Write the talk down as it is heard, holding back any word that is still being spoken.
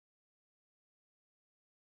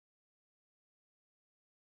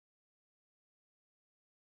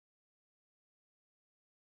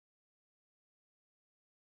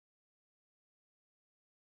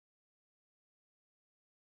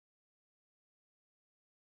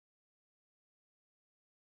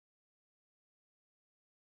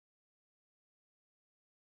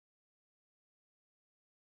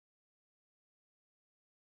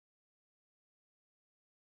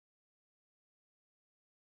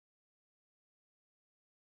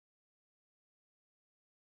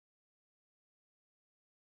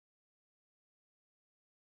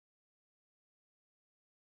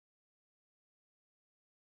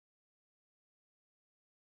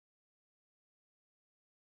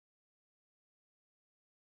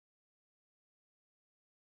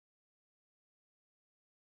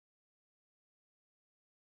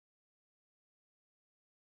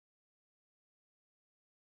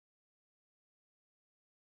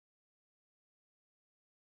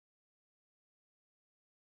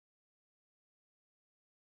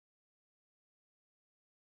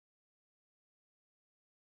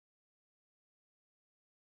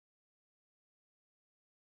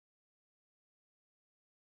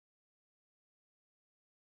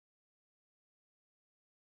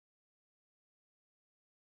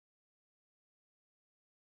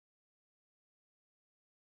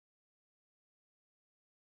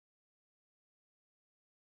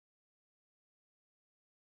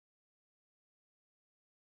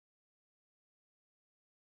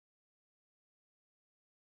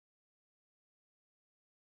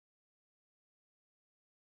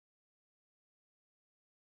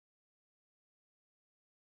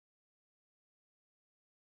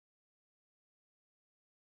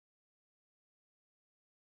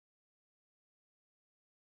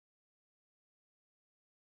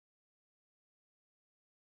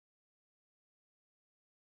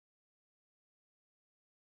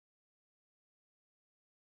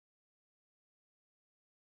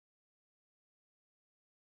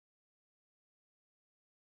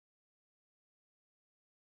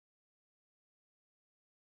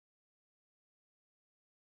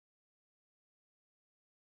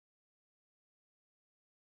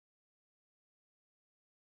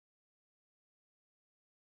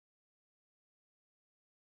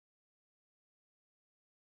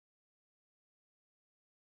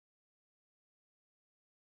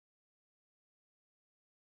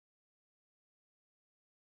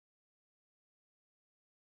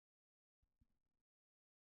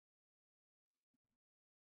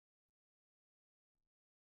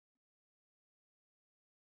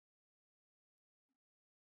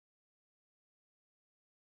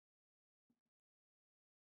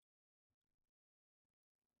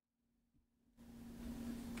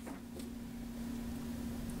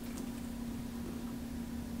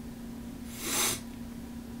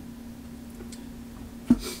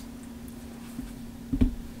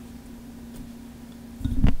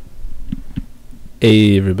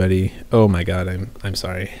Hey everybody. Oh my god, I'm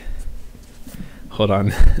sorry. Hold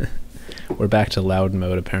on. We're back to loud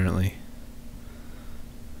mode apparently.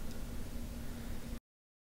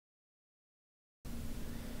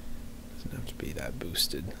 Doesn't have to be that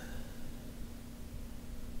boosted.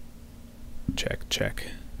 Check.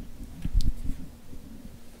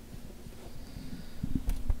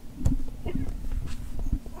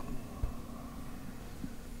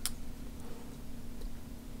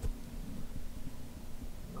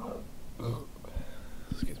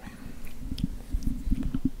 Excuse me.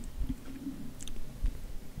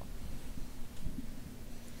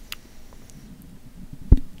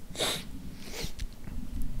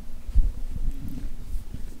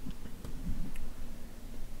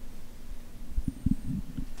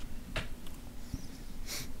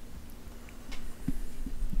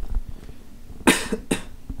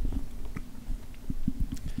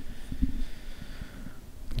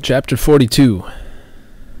 Chapter 42.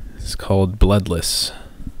 It's called Bloodless.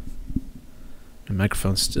 The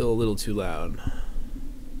microphone's still a little too loud.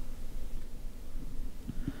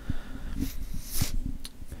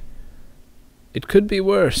 It could be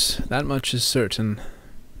worse, that much is certain.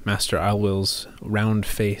 Master Alwill's round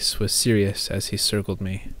face was serious as he circled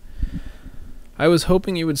me. I was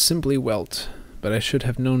hoping you would simply welt, but I should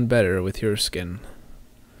have known better with your skin.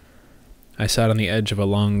 I sat on the edge of a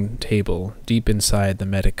long table, deep inside the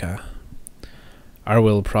Medica.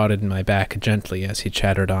 Arwyll prodded my back gently as he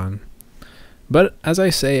chattered on. But, as I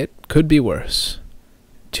say, it could be worse.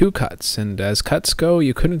 2 cuts, and as cuts go,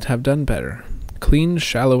 you couldn't have done better. Clean,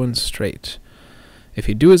 shallow, and straight. If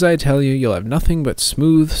you do as I tell you, you'll have nothing but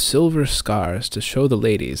smooth, silver scars to show the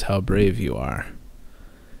ladies how brave you are.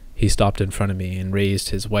 He stopped in front of me and raised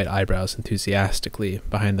his white eyebrows enthusiastically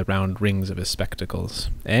behind the round rings of his spectacles.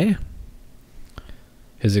 Eh?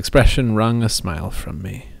 His expression wrung a smile from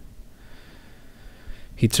me.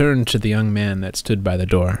 He turned to the young man that stood by the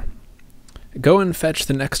door. Go and fetch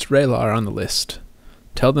the next Raylar on the list.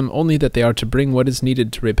 Tell them only that they are to bring what is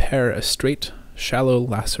needed to repair a straight, shallow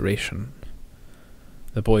laceration.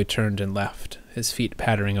 The boy turned and left, his feet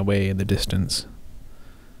pattering away in the distance.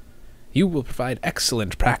 You will provide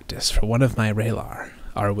excellent practice for one of my Raylar,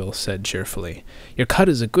 Arwyll said cheerfully. Your cut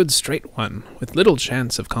is a good straight one, with little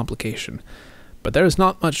chance of complication. But there is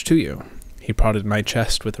not much to you. He prodded my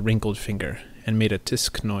chest with a wrinkled finger, and made a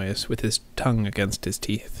tisk noise with his tongue against his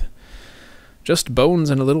teeth. Just bones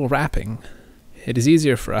and a little wrapping. It is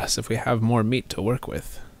easier for us if we have more meat to work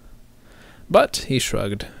with. But, he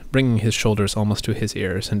shrugged, bringing his shoulders almost to his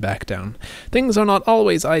ears and back down, things are not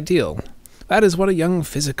always ideal. That is what a young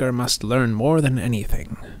physicker must learn more than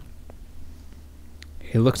anything.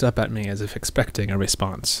 He looked up at me as if expecting a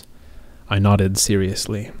response. I nodded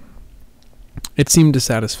seriously. It seemed to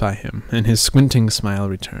satisfy him, and his squinting smile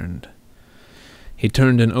returned. He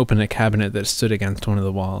turned and opened a cabinet that stood against one of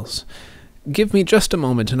the walls. Give me just a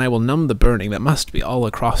moment, and I will numb the burning that must be all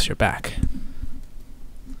across your back.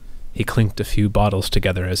 He clinked a few bottles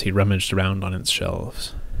together as he rummaged around on its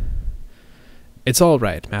shelves. It's all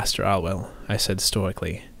right, Master Alwyll, I said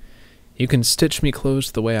stoically. You can stitch me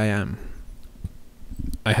closed the way I am.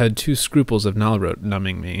 I had 2 scruples of Nalrot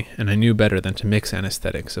numbing me, and I knew better than to mix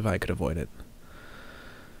anesthetics if I could avoid it.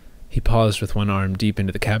 He paused with one arm deep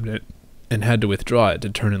into the cabinet, and had to withdraw it to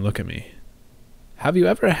turn and look at me. Have you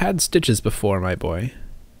ever had stitches before, my boy?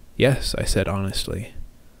 Yes, I said honestly.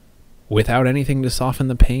 Without anything to soften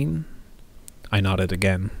the pain? I nodded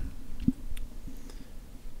again.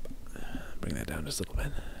 Bring that down just a little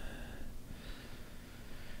bit.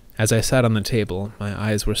 As I sat on the table, my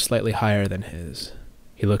eyes were slightly higher than his.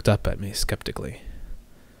 He looked up at me skeptically.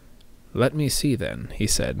 Let me see then, he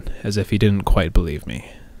said, as if he didn't quite believe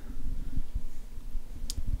me.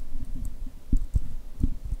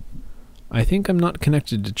 I think I'm not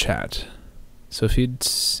connected to chat, so if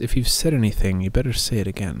you've said anything, you better say it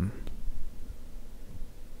again.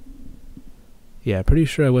 Yeah, pretty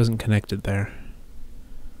sure I wasn't connected there.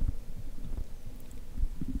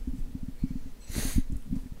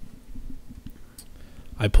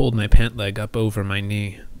 I pulled my pant leg up over my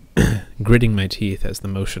knee, gritting my teeth as the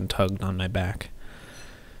motion tugged on my back.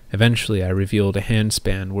 Eventually I revealed a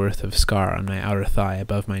handspan worth of scar on my outer thigh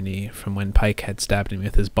above my knee from when Pike had stabbed me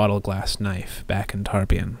with his bottle-glass knife back in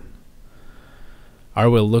Tarbian.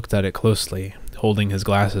 Arwyll looked at it closely, holding his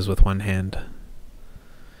glasses with one hand.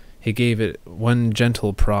 He gave it one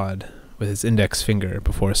gentle prod with his index finger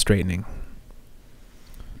before straightening.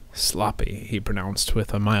 Sloppy, he pronounced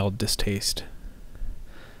with a mild distaste.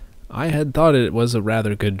 I had thought it was a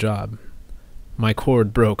rather good job. My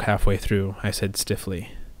cord broke halfway through, I said stiffly.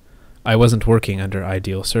 I wasn't working under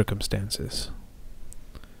ideal circumstances.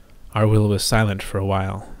 Arwyll was silent for a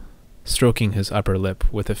while, stroking his upper lip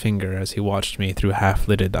with a finger as he watched me through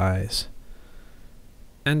half-lidded eyes.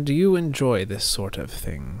 "And do you enjoy this sort of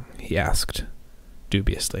thing?" he asked,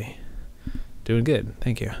 dubiously. "Doing good,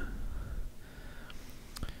 thank you."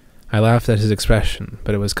 I laughed at his expression,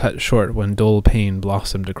 but it was cut short when dull pain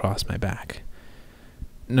blossomed across my back.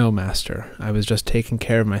 "No, master, I was just taking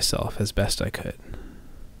care of myself as best I could."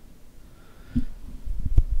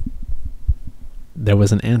 There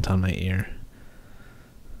was an ant on my ear.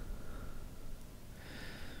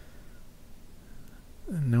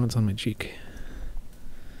 And now it's on my cheek.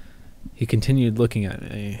 He continued looking at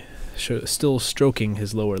me, still stroking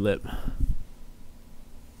his lower lip.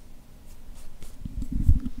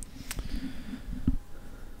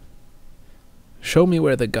 "Show me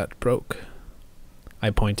where the gut broke." I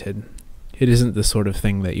pointed. "It isn't the sort of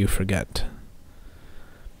thing that you forget."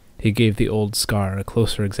 He gave the old scar a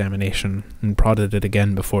closer examination and prodded it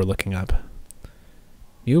again before looking up.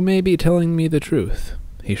 "You may be telling me the truth,"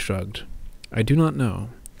 he shrugged. "I do not know,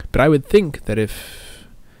 but I would think that if—"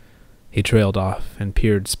 He trailed off and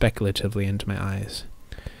peered speculatively into my eyes.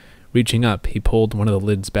 Reaching up, he pulled one of the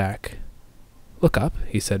lids back. "Look up,"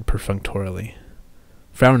 he said perfunctorily.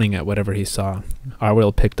 Frowning at whatever he saw,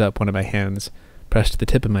 Arwyll picked up one of my hands, pressed the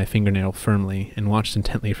tip of my fingernail firmly, and watched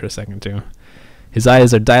intently for a second too. His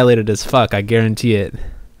eyes are dilated as fuck, I guarantee it.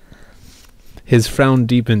 His frown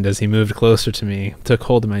deepened as he moved closer to me, took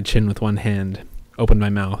hold of my chin with one hand, opened my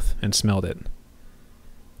mouth, and smelled it.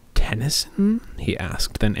 "Tennyson?" he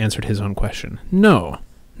asked, then answered his own question. "No.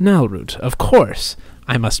 Nalroot, of course.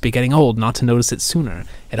 I must be getting old not to notice it sooner.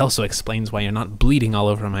 It also explains why you're not bleeding all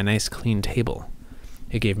over my nice clean table."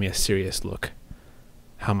 He gave me a serious look.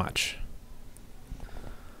 "How much?"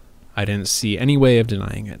 I didn't see any way of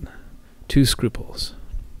denying it. 2 scruples.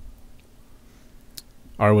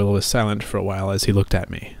 Arwyll was silent for a while as he looked at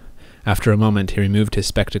me. After a moment, he removed his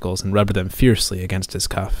spectacles and rubbed them fiercely against his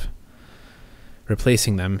cuff.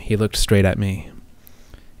 Replacing them, he looked straight at me.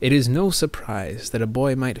 "It is no surprise that a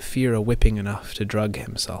boy might fear a whipping enough to drug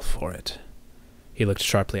himself for it." He looked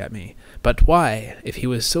sharply at me. "But why, if he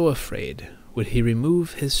was so afraid, would he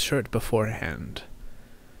remove his shirt beforehand?"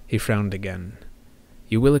 He frowned again.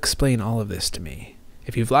 "You will explain all of this to me.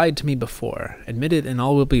 If you've lied to me before, admit it and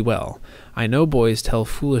all will be well. I know boys tell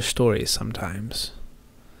foolish stories sometimes."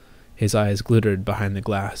 His eyes glittered behind the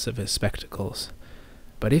glass of his spectacles.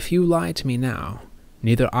 "But if you lie to me now,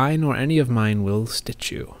 neither I nor any of mine will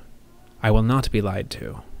stitch you. I will not be lied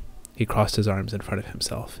to." He crossed his arms in front of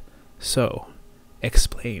himself. "So,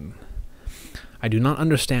 explain." "I do not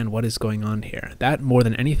understand what is going on here. That, more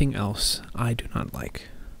than anything else, I do not like."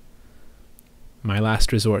 "My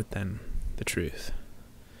last resort, then, the truth.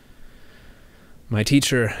 My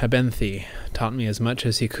teacher, Abenthi, taught me as much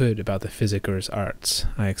as he could about the physicker's arts,"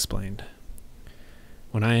 I explained.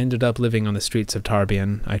 "When I ended up living on the streets of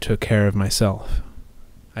Tarbian, I took care of myself."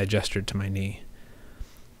 I gestured to my knee.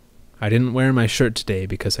 "I didn't wear my shirt today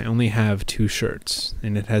because I only have 2 shirts,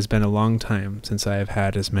 and it has been a long time since I have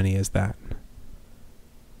had as many as that."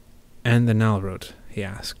 "And the Nalroot?" he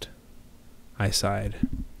asked. I sighed.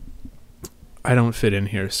 "I don't fit in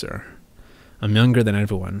here, sir. I'm younger than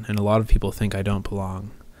everyone, and a lot of people think I don't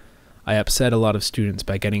belong. I upset a lot of students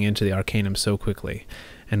by getting into the Arcanum so quickly,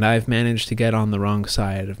 and I've managed to get on the wrong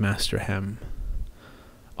side of Master Hem.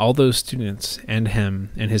 All those students, and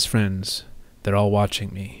Hem, and his friends, they're all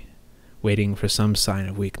watching me, waiting for some sign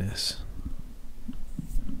of weakness."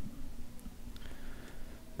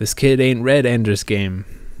 "This kid ain't read Ender's Game."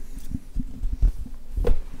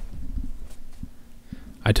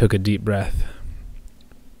 I took a deep breath.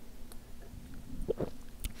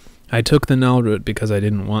 "I took the Nalroot because I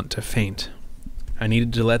didn't want to faint. I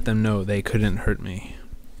needed to let them know they couldn't hurt me.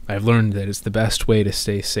 I've learned that it's the best way to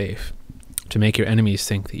stay safe, to make your enemies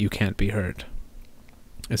think that you can't be hurt."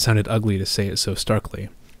 It sounded ugly to say it so starkly,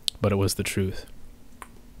 but it was the truth.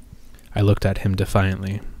 I looked at him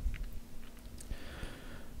defiantly.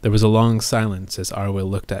 There was a long silence as Arwyll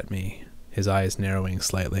looked at me, his eyes narrowing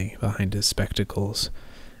slightly behind his spectacles,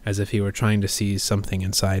 as if he were trying to seize something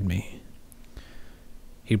inside me.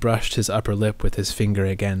 He brushed his upper lip with his finger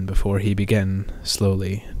again before he began,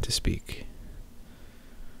 slowly, to speak.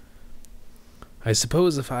 "I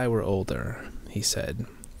suppose if I were older," he said,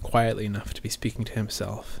 quietly enough to be speaking to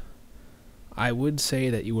himself, "I would say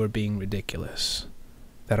that you were being ridiculous,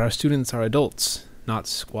 that our students are adults, not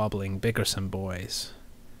squabbling, bickersome boys."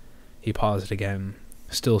 He paused again,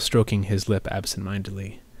 still stroking his lip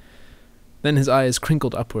absent-mindedly. Then his eyes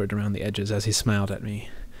crinkled upward around the edges as he smiled at me.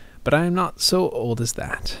 "But I am not so old as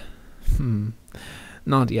that.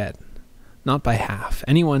 Not yet. Not by half.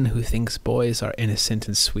 Anyone who thinks boys are innocent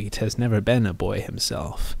and sweet has never been a boy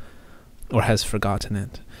himself, or has forgotten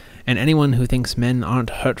it. And anyone who thinks men aren't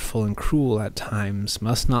hurtful and cruel at times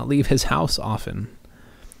must not leave his house often.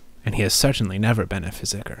 And he has certainly never been a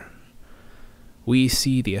physicker. We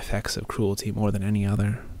see the effects of cruelty more than any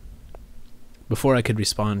other. Before I could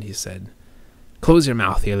respond, he said, "Close your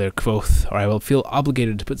mouth, Ilir quoth, or I will feel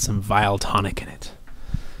obligated to put some vile tonic in it.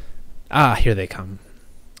 Ah, here they come."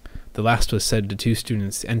 The last was said to two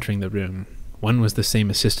students entering the room. One was the same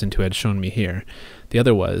assistant who had shown me here. The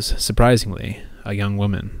other was, surprisingly, a young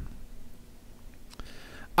woman.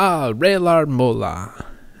 "Ah, Raylar Mola,"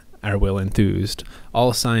 Arwyll enthused,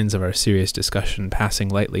 all signs of our serious discussion passing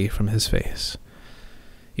lightly from his face.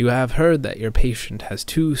 "You have heard that your patient has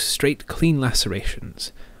 2 straight clean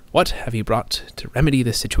lacerations. What have you brought to remedy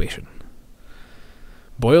this situation?"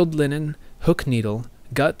 "Boiled linen, hook needle,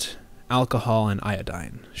 gut, alcohol, and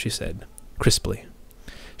iodine," she said, crisply.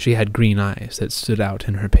 She had green eyes that stood out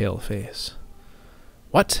in her pale face.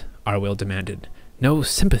 "What?" Arwyll demanded. "No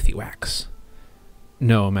sympathy wax?"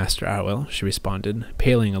 "No, Master Arwyll," she responded,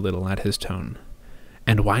 paling a little at his tone.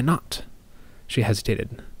 "And why not?" She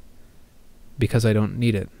hesitated. "Because I don't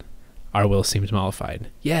need it." Arwyll seemed mollified.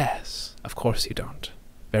 "Yes, of course you don't.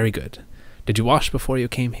 Very good. Did you wash before you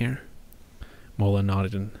came here?" Mola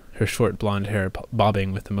nodded, her short blonde hair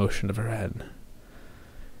bobbing with the motion of her head.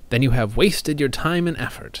 "Then you have wasted your time and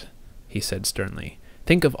effort," he said sternly.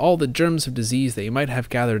 "Think of all the germs of disease that you might have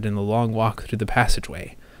gathered in the long walk through the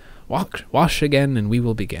passageway. Wash again, and we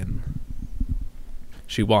will begin."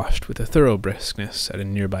 She washed with a thorough briskness at a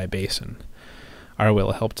nearby basin.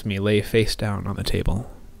 Arwyll helped me lay face down on the table.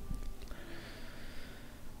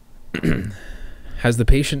 "Has the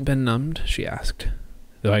patient been numbed?" she asked.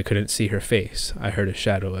 Though I couldn't see her face, I heard a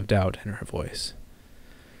shadow of doubt in her voice.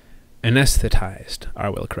 "Anesthetized,"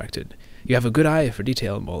 Arwyll corrected. "You have a good eye for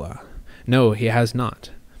detail, Mola." "No, he has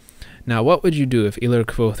not. Now what would you do if Ilir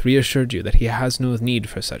Kvothe reassured you that he has no need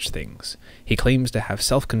for such things? He claims to have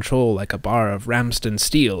self-control like a bar of Ramsden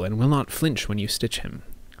steel, and will not flinch when you stitch him."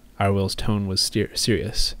 Arwyll's tone was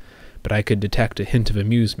serious, but I could detect a hint of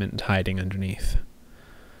amusement hiding underneath.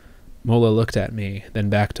 Mola looked at me, then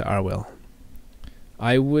back to Arwyll.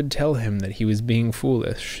 "I would tell him that he was being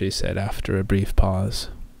foolish," she said after a brief pause.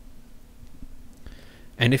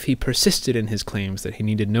 "And if he persisted in his claims that he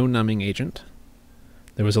needed no numbing agent?"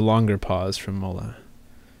 There was a longer pause from Mola.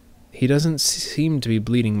 "He doesn't seem to be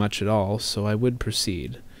bleeding much at all, so I would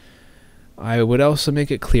proceed. I would also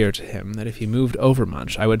make it clear to him that if he moved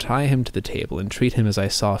overmuch, I would tie him to the table and treat him as I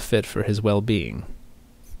saw fit for his well-being."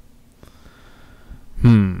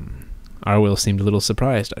 Arwyll seemed a little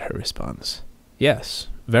surprised at her response. "Yes,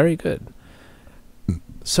 very good.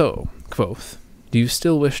 So, Kvothe, do you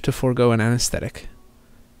still wish to forego an anesthetic?"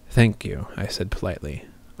 "Thank you," I said politely.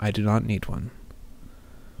 "I do not need one."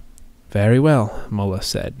 "Very well," Mola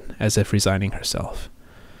said, as if resigning herself.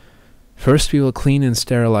 "First we will clean and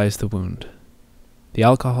sterilize the wound." The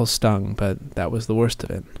alcohol stung, but that was the worst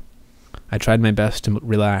of it. I tried my best to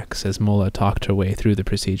relax as Mola talked her way through the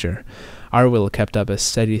procedure. Arwyll kept up a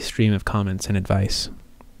steady stream of comments and advice.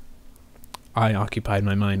 I occupied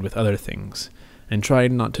my mind with other things, and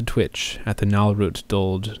tried not to twitch at the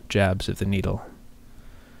Nalroot-dulled jabs of the needle.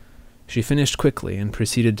 She finished quickly and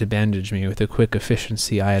proceeded to bandage me with a quick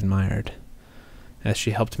efficiency I admired. As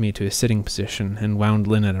she helped me to a sitting position and wound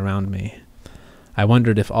linen around me, I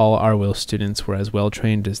wondered if all Arwyll students were as well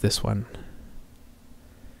trained as this one.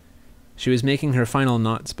 She was making her final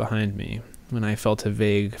knots behind me when I felt a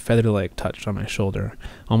vague, feather-like touch on my shoulder,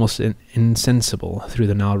 almost insensible through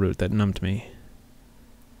the Nalroot that numbed me.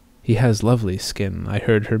 "He has lovely skin," I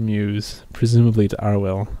heard her muse, presumably to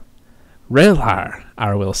Arwyll. "Raylar,"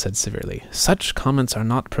 Arwyll said severely, "such comments are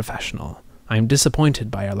not professional. I am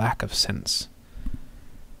disappointed by your lack of sense."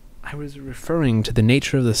 "I was referring to the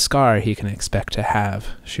nature of the scar he can expect to have,"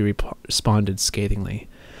 she responded scathingly.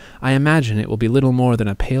 "I imagine it will be little more than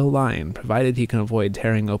a pale line, provided he can avoid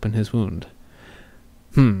tearing open his wound."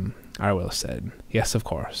 Arwyll said. "Yes, of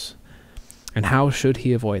course. And how should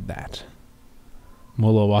he avoid that?"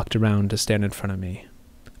 Mola walked around to stand in front of me.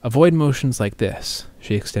 "Avoid motions like this,"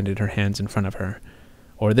 she extended her hands in front of her.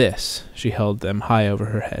 "Or this," she held them high over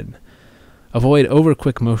her head. "Avoid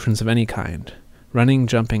over-quick motions of any kind. Running,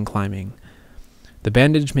 jumping, climbing. The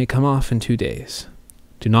bandage may come off in 2 days.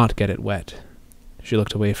 Do not get it wet." She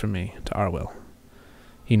looked away from me, to Arwyll.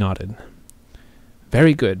 He nodded.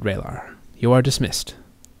 "Very good, Raylar. You are dismissed."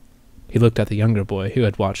 He looked at the younger boy, who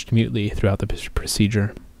had watched mutely throughout the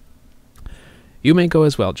procedure. "You may go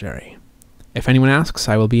as well, Jerry. If anyone asks,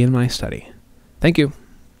 I will be in my study. Thank you."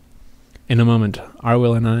 In a moment,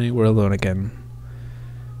 Arwyll and I were alone again.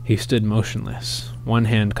 He stood motionless, one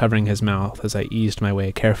hand covering his mouth as I eased my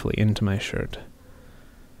way carefully into my shirt.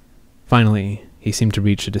 Finally, he seemed to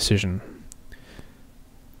reach a decision.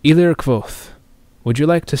 "Ilir Kvothe, would you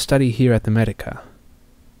like to study here at the Medica?"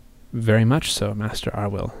 "Very much so, Master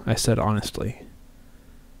Arwyll," I said honestly.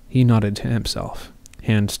 He nodded to himself,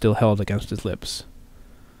 hand still held against his lips.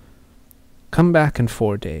 "Come back in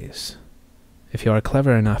 4 days. If you are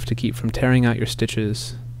clever enough to keep from tearing out your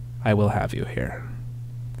stitches, I will have you here."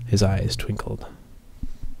 His eyes twinkled.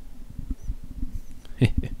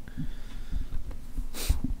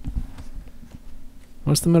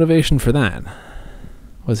 What's the motivation for that?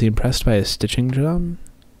 Was he impressed by his stitching job?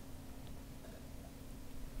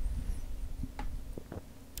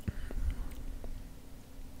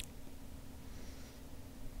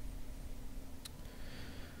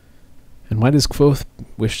 And why does Kvothe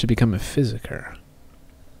wish to become a physiker?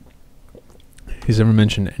 He's never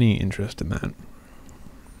mentioned any interest in that.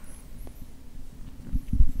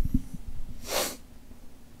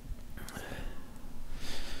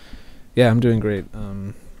 Yeah, I'm doing great.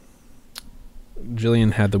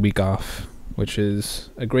 Jillian had the week off, which is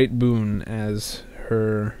a great boon as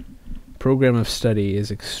her program of study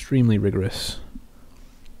is extremely rigorous.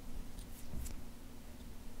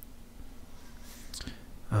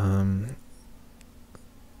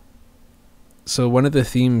 So one of the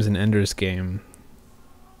themes in Ender's Game,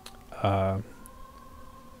 for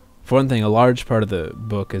one thing, a large part of the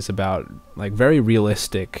book is about like very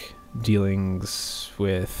realistic dealings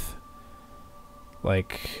with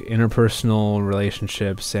like interpersonal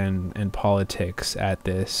relationships and politics at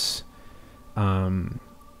this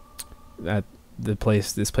at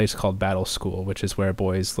this place called Battle School, which is where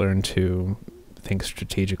boys learn to think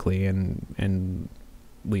strategically and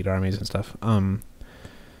lead armies and stuff.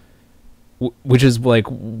 Which is like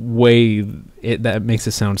that makes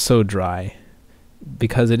it sound so dry,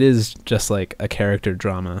 because it is just like a character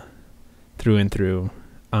drama through and through,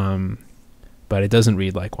 but it doesn't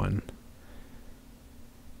read like one.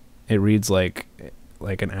 It reads like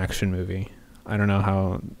an action movie. I don't know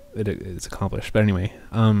how it's accomplished, but anyway.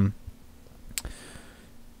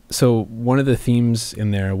 So one of the themes in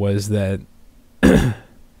there was that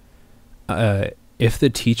if the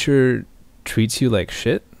teacher treats you like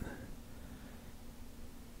shit,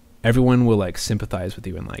 everyone will like sympathize with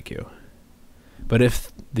you and like you. But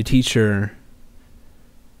if the teacher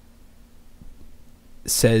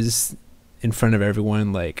says in front of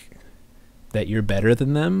everyone like that you're better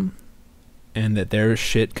than them and that they're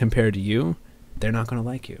shit compared to you, they're not going to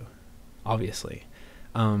like you, obviously.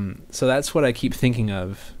 So that's what I keep thinking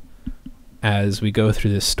of as we go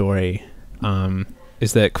through this story,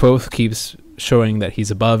 is that Kvothe keeps showing that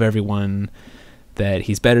he's above everyone, that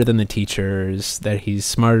he's better than the teachers, that he's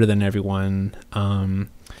smarter than everyone,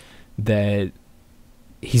 that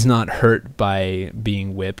he's not hurt by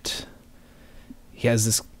being whipped. He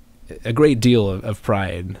has a great deal of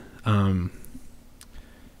pride. And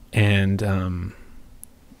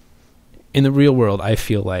in the real world, I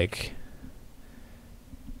feel like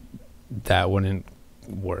that wouldn't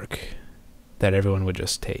work, that everyone would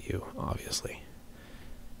just hate you, obviously.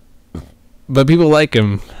 But people like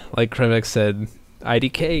him. Like Krevek said,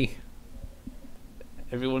 IDK.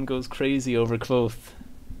 Everyone goes crazy over Kvothe.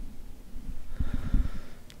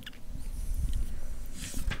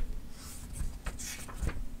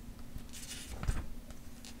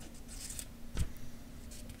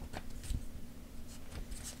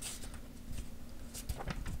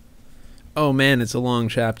 Oh man, it's a long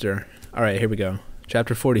chapter. Alright, here we go.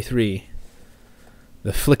 Chapter 43.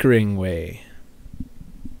 The Flickering Way.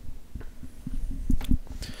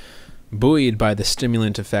 Buoyed by the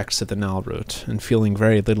stimulant effects of the Nalroot, and feeling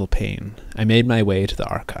very little pain, I made my way to the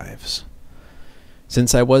archives.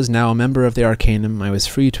 Since I was now a member of the Arcanum, I was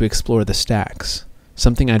free to explore the stacks,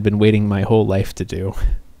 something I'd been waiting my whole life to do.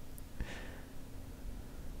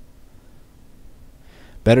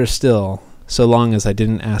 Better still, so long as I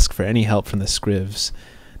didn't ask for any help from the scrivs,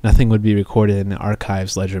 nothing would be recorded in the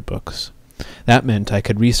archive's ledger books. That meant I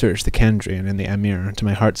could research the Kandrian and the Amir to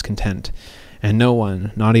my heart's content, and no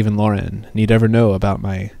one, not even Lauren, need ever know about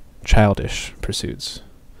my childish pursuits.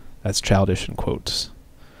 That's childish in quotes.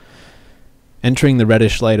 Entering the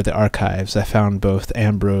reddish light of the archives, I found both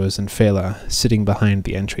Ambrose and Fela sitting behind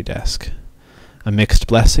the entry desk. A mixed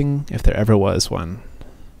blessing, if there ever was one.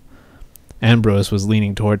 Ambrose was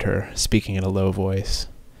leaning toward her, speaking in a low voice.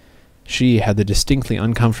 She had the distinctly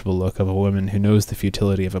uncomfortable look of a woman who knows the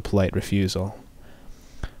futility of a polite refusal.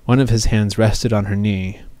 One of his hands rested on her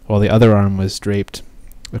knee, while the other arm was draped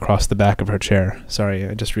across the back of her chair. Sorry,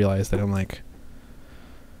 I just realized that I'm like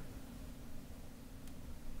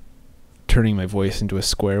turning my voice into a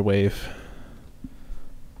square wave.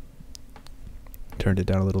 Turned it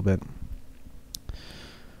down a little bit.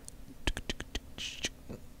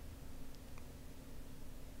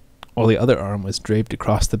 While the other arm was draped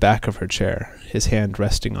across the back of her chair, his hand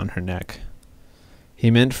resting on her neck. He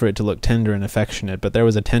meant for it to look tender and affectionate, but there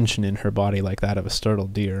was a tension in her body like that of a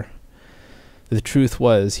startled deer. The truth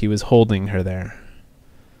was, he was holding her there,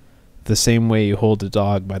 the same way you hold a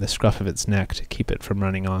dog by the scruff of its neck to keep it from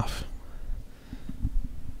running off.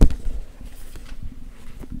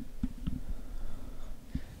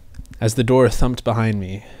 As the door thumped behind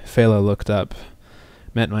me, Fela looked up,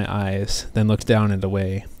 met my eyes, then looked down and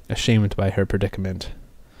away, ashamed by her predicament.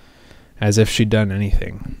 As if she'd done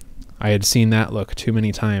anything. I had seen that look too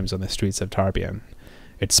many times on the streets of Tarbian.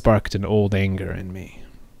 It sparked an old anger in me.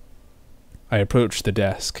 I approached the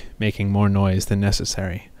desk, making more noise than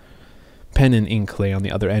necessary. Pen and ink lay on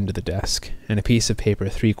the other end of the desk, and a piece of paper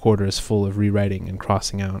 3/4 full of rewriting and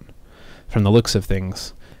crossing out. From the looks of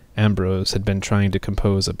things, Ambrose had been trying to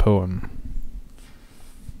compose a poem.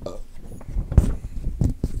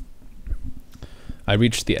 I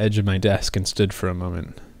reached the edge of my desk and stood for a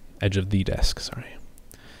moment. Edge of the desk, sorry.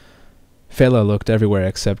 Fela looked everywhere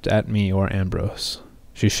except at me or Ambrose.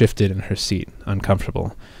 She shifted in her seat,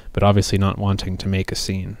 uncomfortable, but obviously not wanting to make a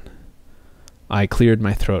scene. I cleared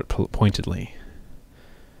my throat pointedly.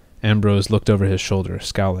 Ambrose looked over his shoulder,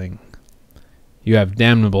 scowling. "You have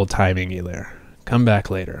damnable timing, Elir. Come back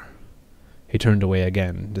later." He turned away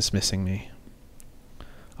again, dismissing me.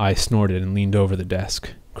 I snorted and leaned over the desk,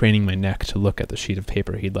 craning my neck to look at the sheet of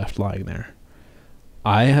paper he'd left lying there.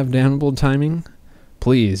 "I have damnable timing?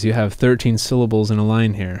 Please, you have 13 syllables in a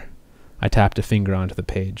line here." I tapped a finger onto the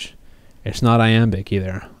page. "It's not iambic,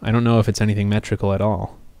 either. I don't know if it's anything metrical at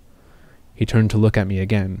all." He turned to look at me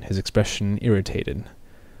again, his expression irritated.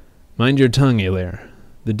 "Mind your tongue, Elir.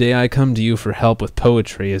 The day I come to you for help with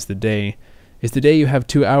poetry is the day you have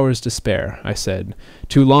 2 hours to spare," I said.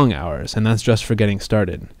 2 long hours, and that's just for getting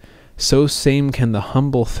started. So same can the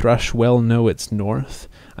humble thrush well know its north?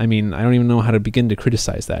 I mean, I don't even know how to begin to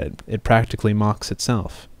criticize that. It practically mocks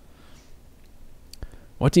itself.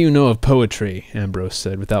 "What do you know of poetry?" Ambrose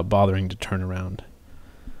said, without bothering to turn around.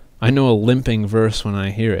 "I know a limping verse when I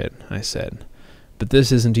hear it," I said. "But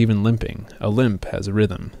this isn't even limping. A limp has a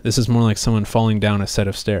rhythm. This is more like someone falling down a set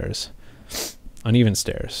of stairs. Uneven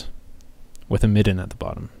stairs. With a midden at the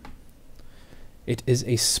bottom." "It is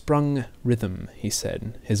a sprung rhythm," he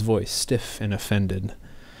said, his voice stiff and offended.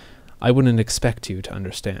 "I wouldn't expect you to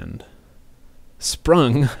understand."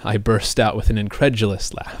 "Sprung?" I burst out with an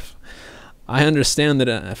incredulous laugh. "I understand that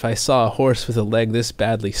if I saw a horse with a leg this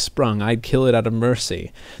badly sprung, I'd kill it out of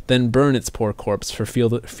mercy, then burn its poor corpse for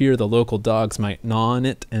fear the local dogs might gnaw on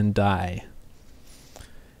it and die."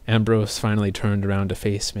 Ambrose finally turned around to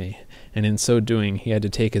face me, and in so doing he had to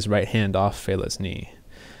take his right hand off Fela's knee.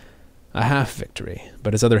 A half-victory,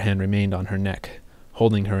 but his other hand remained on her neck,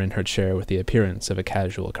 holding her in her chair with the appearance of a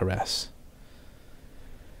casual caress.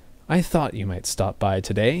 "I thought you might stop by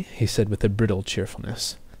today," he said with a brittle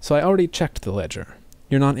cheerfulness, "so I already checked the ledger.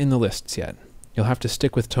 You're not in the lists yet. You'll have to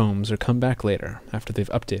stick with tomes or come back later, after they've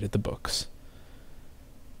updated the books."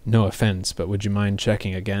 "No offense, but would you mind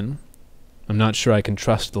checking again? I'm not sure I can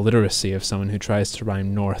trust the literacy of someone who tries to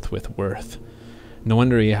rhyme north with worth. No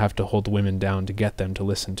wonder you have to hold women down to get them to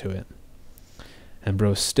listen to it."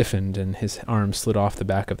 Ambrose stiffened, and his arm slid off the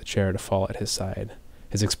back of the chair to fall at his side.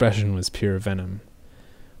 His expression was pure venom.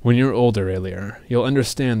 "When you're older, Elir, you'll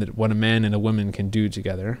understand that what a man and a woman can do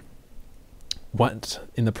together." "What?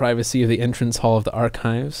 In the privacy of the entrance hall of the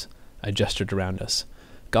archives?" I gestured around us.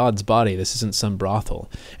 "God's body, this isn't some brothel.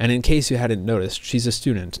 And in case you hadn't noticed, she's a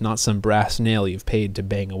student, not some brass nail you've paid to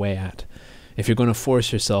bang away at. If you're going to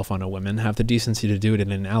force yourself on a woman, have the decency to do it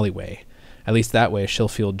in an alleyway. At least that way she'll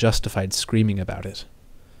feel justified screaming about it."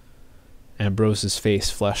 Ambrose's face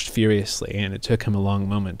flushed furiously, and it took him a long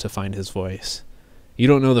moment to find his voice. "You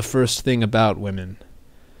don't know the first thing about women."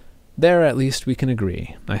 "There at least we can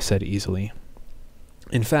agree," I said easily.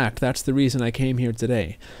 "In fact, that's the reason I came here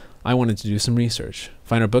today. I wanted to do some research,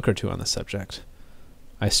 find a book or two on the subject."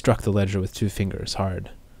 I struck the ledger with 2 fingers, hard.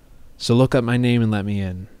 "So look up my name and let me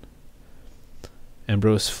in."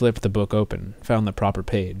 Ambrose flipped the book open, found the proper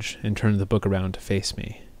page, and turned the book around to face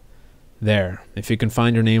me. "There, if you can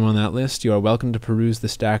find your name on that list, you are welcome to peruse the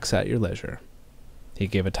stacks at your leisure." He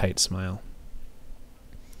gave a tight smile.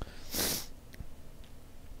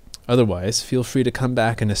 "Otherwise, feel free to come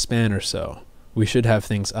back in a span or so. We should have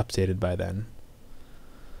things updated by then."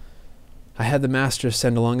 "I had the master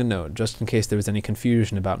send along a note, just in case there was any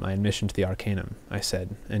confusion about my admission to the Arcanum," I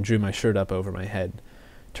said, and drew my shirt up over my head.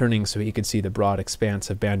 turning so he could see the broad expanse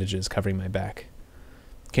of bandages covering my back.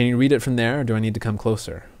 "Can you read it from there, or do I need to come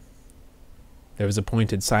closer?" There was a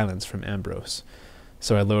pointed silence from Ambrose,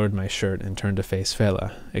 so I lowered my shirt and turned to face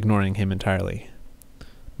Fela, ignoring him entirely.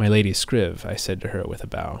 "My Lady Scriv," I said to her with a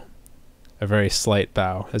bow. A very slight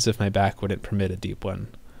bow, as if my back wouldn't permit a deep one.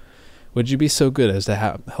 "Would you be so good as to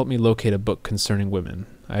help me locate a book concerning women?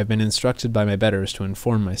 I have been instructed by my betters to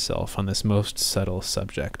inform myself on this most subtle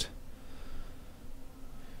subject."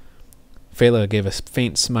 Fela gave a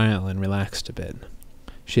faint smile and relaxed a bit.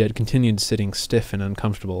 She had continued sitting stiff and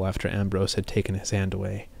uncomfortable after Ambrose had taken his hand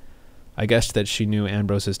away. I guessed that she knew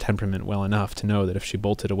Ambrose's temperament well enough to know that if she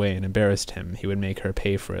bolted away and embarrassed him, he would make her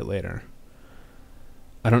pay for it later.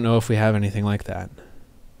 "I don't know if we have anything like that."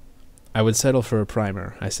 "I would settle for a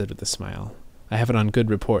primer," I said with a smile. "I have it on good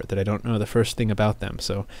report that I don't know the first thing about them,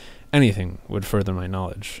 so anything would further my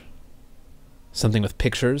knowledge." "Something with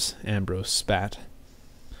pictures?" Ambrose spat.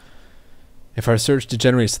 "If our search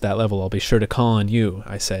degenerates to that level, I'll be sure to call on you,"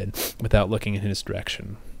 I said, without looking in his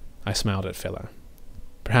direction. I smiled at Fela.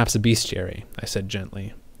 "Perhaps a bestiary," I said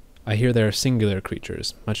gently. "I hear they are singular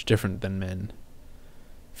creatures, much different than men."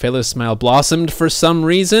 Fela's smile blossomed for some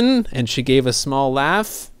reason, and she gave a small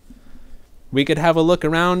laugh. "We could have a look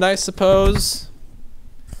around, I suppose."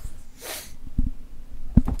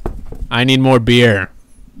 "I need more beer."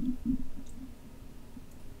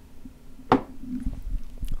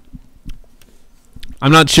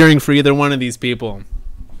 I'm not cheering for either one of these people.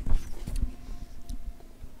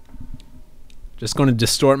 Just going to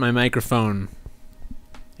distort my microphone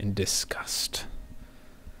in disgust.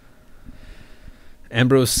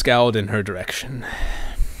 Ambrose scowled in her direction.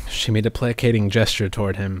 She made a placating gesture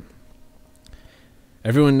toward him.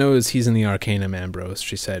 "Everyone knows he's in the Arcanum, Ambrose,"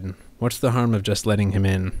 she said. "What's the harm of just letting him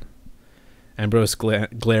in?" Ambrose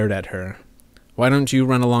glared at her. "Why don't you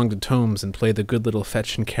run along to Tomes and play the good little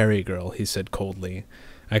fetch and carry girl?" he said coldly.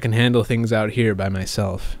 "I can handle things out here by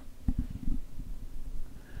myself."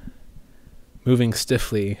 Moving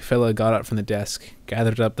stiffly, Fela got up from the desk,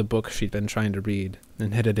 gathered up the book she'd been trying to read,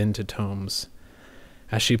 and headed into Tomes.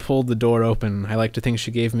 As she pulled the door open, I like to think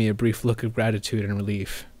she gave me a brief look of gratitude and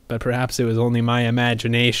relief, but perhaps it was only my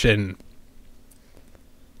imagination.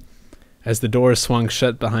 As the door swung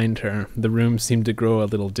shut behind her, the room seemed to grow a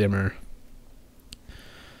little dimmer.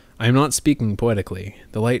 I am not speaking poetically.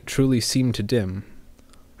 The light truly seemed to dim.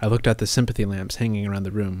 I looked at the sympathy lamps hanging around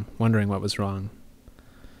the room, wondering what was wrong.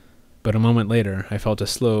 But a moment later, I felt a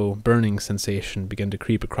slow, burning sensation begin to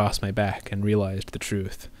creep across my back and realized the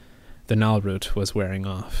truth. The Nalroot was wearing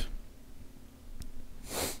off.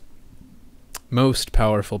 Most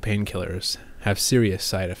powerful painkillers have serious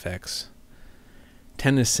side effects.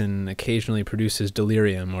 Tennyson occasionally produces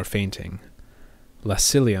delirium or fainting.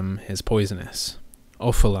 Lacilium is poisonous.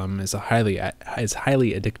 Ophium is highly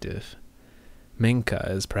addictive. Menka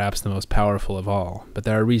is perhaps the most powerful of all, but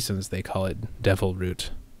there are reasons they call it devil root.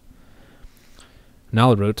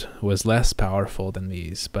 Nalroot was less powerful than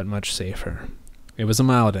these, but much safer. It was a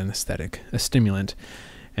mild anesthetic, a stimulant,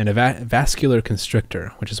 and a vascular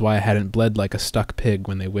constrictor, which is why I hadn't bled like a stuck pig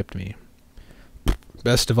when they whipped me.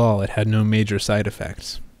 Best of all, it had no major side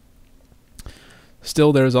effects.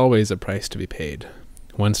 Still, there is always a price to be paid.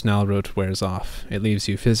 Once Nalroot wears off, it leaves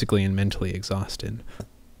you physically and mentally exhausted.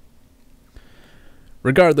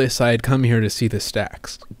 Regardless, I had come here to see the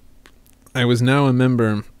stacks. I was now a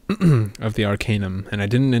member of the Arcanum, and I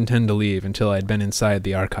didn't intend to leave until I had been inside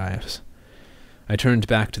the archives. I turned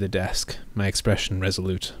back to the desk, my expression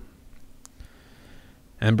resolute.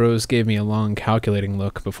 Ambrose gave me a long, calculating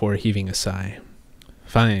look before heaving a sigh.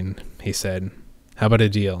 "Fine," he said. "How about a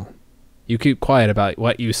deal? You keep quiet about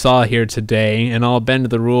what you saw here today, and I'll bend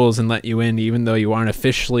the rules and let you in even though you aren't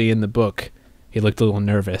officially in the book." He looked a little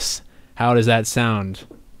nervous. "How does that sound?"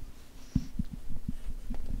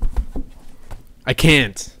 "I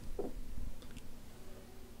can't."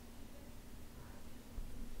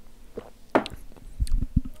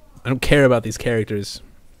 I don't care about these characters.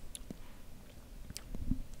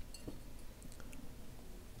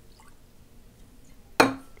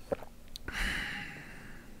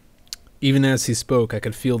 Even as he spoke, I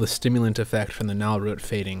could feel the stimulant effect from the Nalroot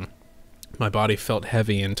fading. My body felt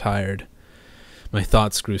heavy and tired. My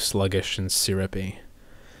thoughts grew sluggish and syrupy.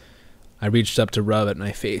 I reached up to rub at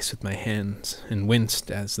my face with my hands, and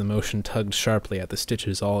winced as the motion tugged sharply at the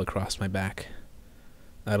stitches all across my back.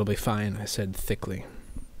 "That'll be fine," I said thickly.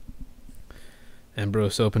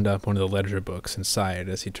 Ambrose opened up one of the ledger books and sighed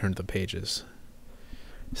as he turned the pages.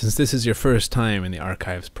 "Since this is your first time in the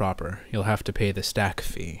archives proper, you'll have to pay the stack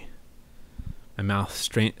fee." My mouth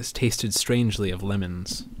tasted strangely of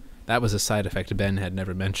lemons. That was a side effect Ben had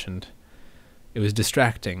never mentioned. It was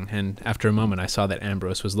distracting, and after a moment I saw that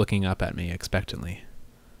Ambrose was looking up at me expectantly.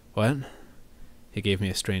 "What?" He gave me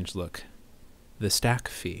a strange look. "The stack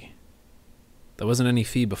fee." "There wasn't any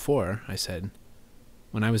fee before," I said.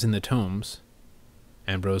 "When I was in the tomes."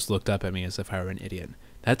 Ambrose looked up at me as if I were an idiot.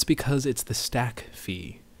 "That's because it's the stack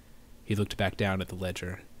fee." He looked back down at the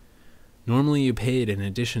ledger. "Normally you paid in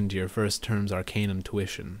addition to your first term's Arcanum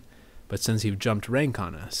tuition, but since you've jumped rank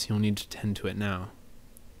on us, you'll need to tend to it now."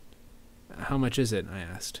 "How much is it?" I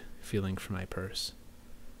asked, feeling for my purse.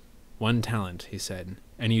 1 talent, he said,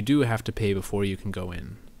 "and you do have to pay before you can go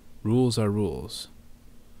in. Rules are rules."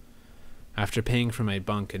 After paying for my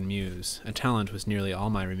bunk and mews, a talent was nearly all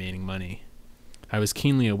my remaining money. I was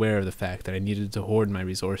keenly aware of the fact that I needed to hoard my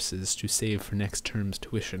resources to save for next term's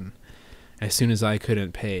tuition. As soon as I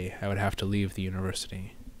couldn't pay, I would have to leave the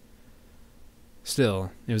university.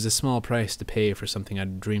 Still, it was a small price to pay for something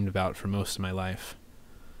I'd dreamed about for most of my life.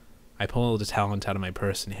 I pulled a talent out of my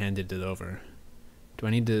purse and handed it over. "Do I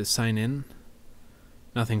need to sign in?"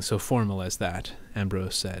 "Nothing so formal as that,"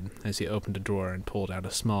 Ambrose said, as he opened a drawer and pulled out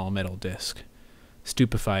a small metal disc.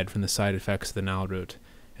 Stupefied from the side effects of the Nalroot,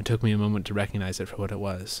 it took me a moment to recognize it for what it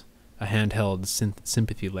was, a handheld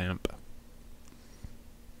sympathy lamp.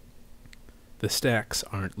 "The stacks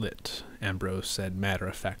aren't lit," Ambrose said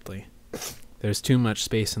matter-of-factly. "There's too much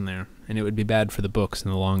space in there, and it would be bad for the books in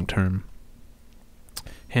the long term.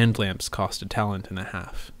 Hand lamps cost 1.5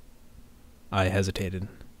 talents. I hesitated.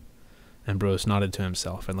 Ambrose nodded to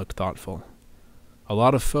himself and looked thoughtful. "A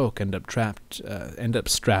lot of folk end up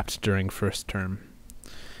strapped during first term."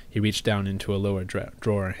 He reached down into a lower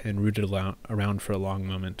drawer and rooted around for a long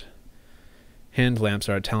moment. "Hand lamps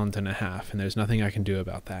are 1.5 talents, and there's nothing I can do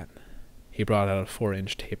about that." He brought out a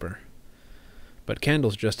 4-inch taper. "But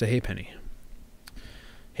candles just a halfpenny."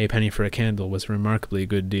 Halfpenny for a candle was a remarkably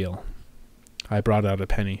good deal. I brought out a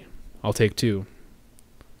penny. "I'll take 2.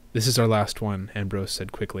 "This is our last one," Ambrose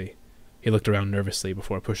said quickly. He looked around nervously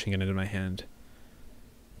before pushing it into my hand.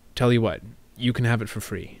 "Tell you what, you can have it for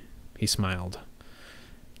free." He smiled.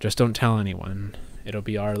 "Just don't tell anyone. It'll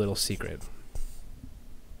be our little secret."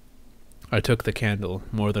 I took the candle,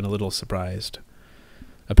 more than a little surprised.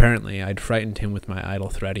 Apparently, I'd frightened him with my idle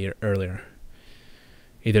threat earlier.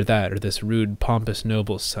 Either that or this rude, pompous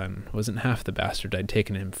noble's son wasn't half the bastard I'd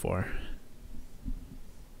taken him for.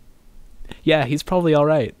 "Yeah, he's probably all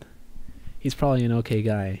right. He's probably an okay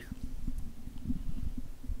guy."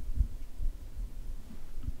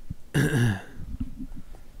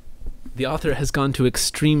 The author has gone to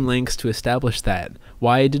extreme lengths to establish that.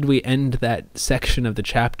 Why did we end that section of the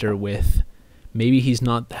chapter with, "Maybe he's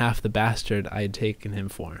not half the bastard I had taken him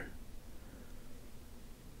for"?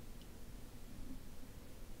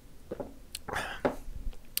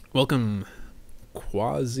 Welcome,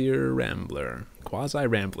 Quasi-Rambler.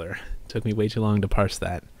 Took me way too long to parse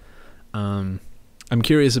that. I'm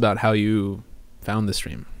curious about how you found the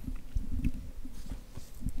stream.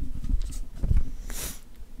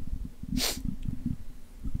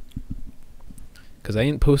 Because I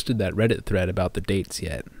ain't posted that Reddit thread about the dates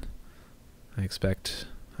yet. I expect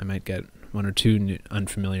I might get 1 or 2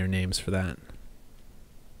 unfamiliar names for that.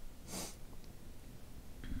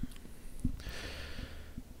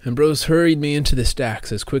 Ambrose hurried me into the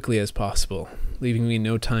stacks as quickly as possible, leaving me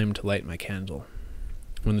no time to light my candle.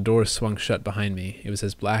 When the door swung shut behind me, it was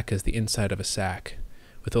as black as the inside of a sack,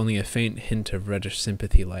 with only a faint hint of reddish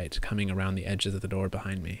sympathy light coming around the edges of the door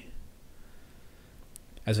behind me.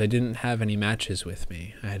 As I didn't have any matches with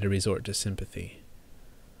me, I had to resort to sympathy.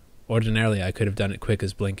 Ordinarily I could have done it quick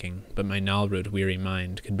as blinking, but my Nalroot-weary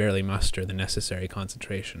mind could barely muster the necessary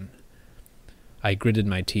concentration. I gritted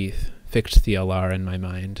my teeth, fixed the alar in my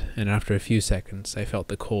mind, and after a few seconds I felt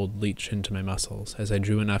the cold leach into my muscles as I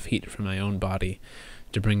drew enough heat from my own body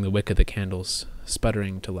to bring the wick of the candles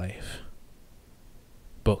sputtering to life.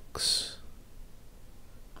 Books.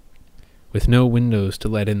 With no windows to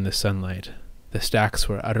let in the sunlight, the stacks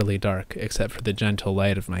were utterly dark except for the gentle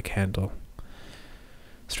light of my candle.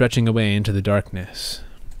 Stretching away into the darkness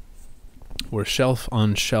were shelf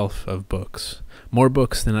on shelf of books, more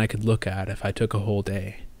books than I could look at if I took a whole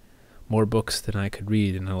day, more books than I could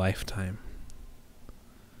read in a lifetime.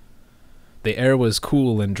 The air was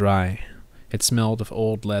cool and dry. It smelled of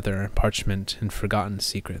old leather, parchment, and forgotten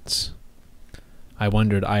secrets. I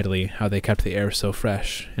wondered idly how they kept the air so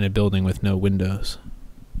fresh in a building with no windows.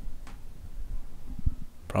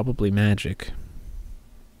 Probably magic.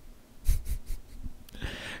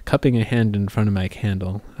 Cupping a hand in front of my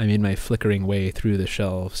candle, I made my flickering way through the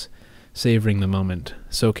shelves, savoring the moment,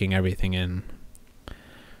 soaking everything in.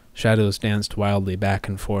 Shadows danced wildly back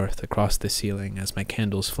and forth across the ceiling as my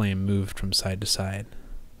candle's flame moved from side to side.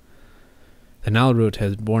 The Nalrut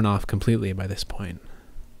had worn off completely by this point.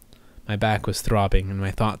 My back was throbbing, and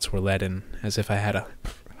my thoughts were leaden, as if I had a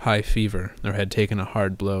high fever or had taken a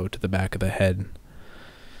hard blow to the back of the head.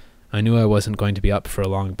 I knew I wasn't going to be up for a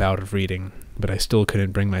long bout of reading, but I still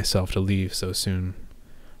couldn't bring myself to leave so soon,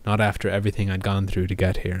 not after everything I'd gone through to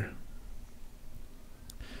get here.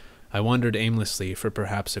 I wandered aimlessly for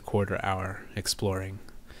perhaps a quarter-hour, exploring.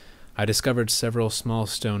 I discovered several small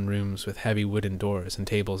stone rooms with heavy wooden doors and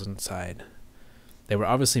tables inside. They were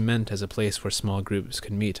obviously meant as a place where small groups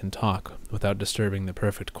could meet and talk without disturbing the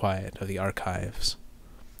perfect quiet of the archives.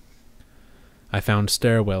 I found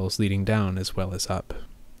stairwells leading down as well as up.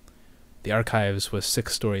 The archives was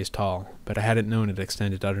 6 stories tall, but I hadn't known it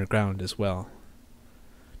extended underground as well.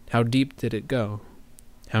 How deep did it go?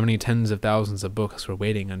 How many tens of thousands of books were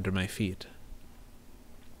waiting under my feet?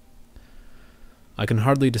 I can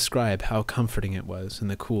hardly describe how comforting it was in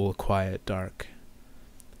the cool, quiet dark.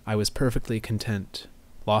 I was perfectly content,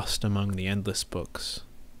 lost among the endless books.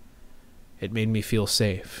 It made me feel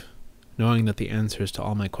safe, knowing that the answers to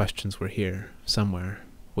all my questions were here, somewhere,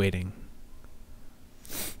 waiting.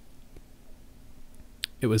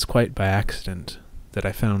 It was quite by accident that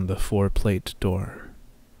I found the 4-plate door.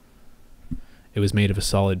 It was made of a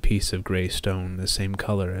solid piece of gray stone, the same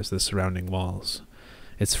color as the surrounding walls.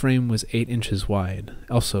 Its frame was 8 inches wide,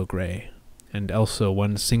 also gray, and also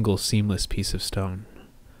one single seamless piece of stone.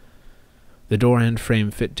 The door and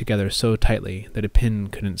frame fit together so tightly that a pin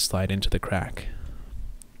couldn't slide into the crack.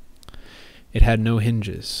 It had no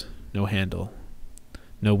hinges, no handle,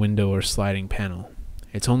 no window or sliding panel.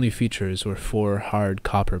 Its only features were 4 hard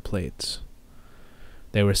copper plates.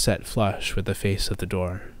 They were set flush with the face of the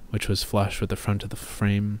door, which was flush with the front of the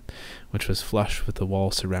frame, which was flush with the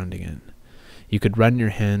wall surrounding it. You could run your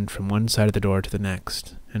hand from one side of the door to the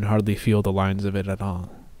next, and hardly feel the lines of it at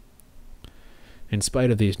all. In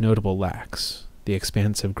spite of these notable lacks, the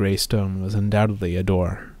expanse of gray stone was undoubtedly a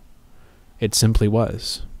door. It simply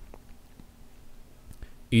was.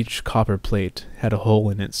 Each copper plate had a hole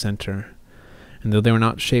in its center, and though they were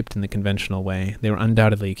not shaped in the conventional way, they were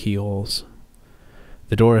undoubtedly keyholes.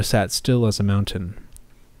 The door sat still as a mountain,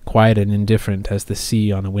 quiet and indifferent as the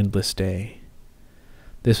sea on a windless day.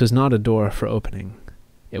 This was not a door for opening.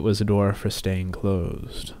 It was a door for staying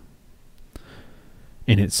closed.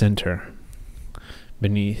 In its center,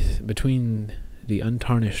 between the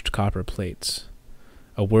untarnished copper plates,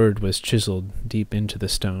 a word was chiseled deep into the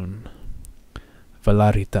stone.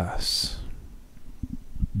 Valaritas.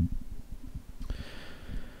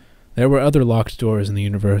 There were other locked doors in the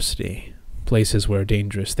university, places where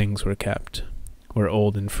dangerous things were kept, where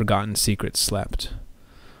old and forgotten secrets slept,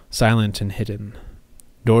 silent and hidden,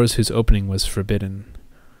 doors whose opening was forbidden,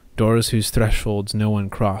 doors whose thresholds no one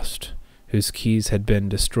crossed, whose keys had been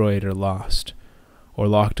destroyed or lost, or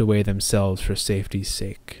locked away themselves for safety's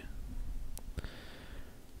sake.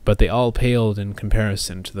 But they all paled in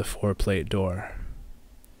comparison to the 4-plate door.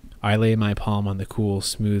 I lay my palm on the cool,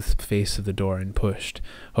 smooth face of the door and pushed,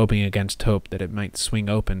 hoping against hope that it might swing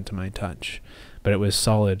open to my touch, but it was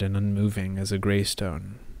solid and unmoving as a gray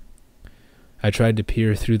stone. I tried to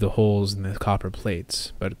peer through the holes in the copper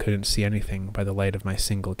plates, but couldn't see anything by the light of my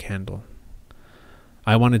single candle.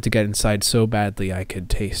 I wanted to get inside so badly I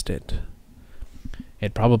could taste it.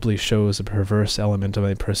 It probably shows a perverse element of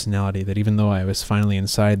my personality that even though I was finally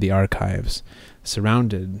inside the archives,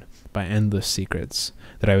 surrounded by endless secrets,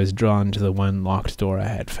 that I was drawn to the one locked door I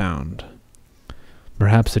had found.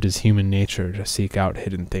 Perhaps it is human nature to seek out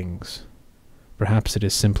hidden things. Perhaps it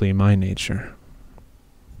is simply my nature.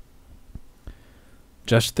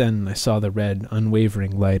 Just then I saw the red,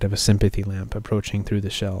 unwavering light of a sympathy lamp approaching through the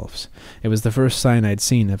shelves. It was the first sign I'd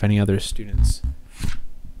seen of any other students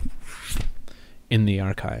in the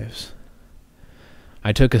archives.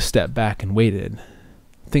 I took a step back and waited,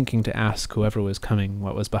 thinking to ask whoever was coming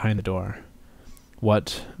what was behind the door,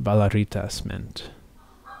 what Valaritas meant.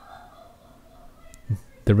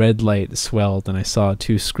 The red light swelled and I saw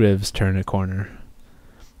 2 scrivs turn a corner.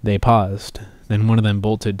 They paused, then one of them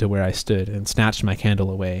bolted to where I stood and snatched my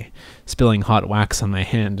candle away, spilling hot wax on my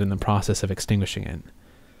hand in the process of extinguishing it.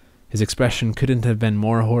 His expression couldn't have been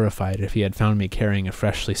more horrified if he had found me carrying a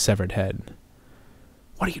freshly severed head.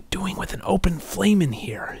 "What are you doing with an open flame in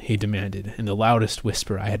here?" he demanded, in the loudest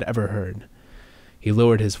whisper I had ever heard. He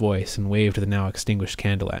lowered his voice and waved the now extinguished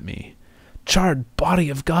candle at me. "Charred body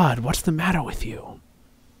of God, what's the matter with you?"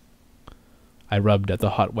 I rubbed at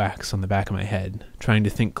the hot wax on the back of my head, trying to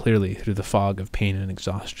think clearly through the fog of pain and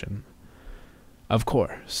exhaustion. Of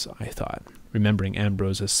course, I thought, remembering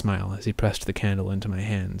Ambrose's smile as he pressed the candle into my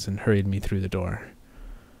hands and hurried me through the door.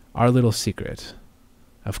 Our little secret.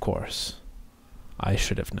 Of course. I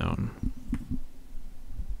should have known.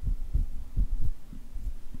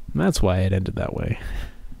 And that's why it ended that way.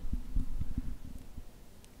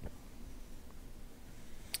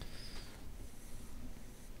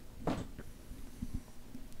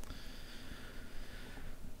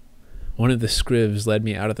 One of the scrivs led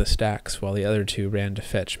me out of the stacks while the other two ran to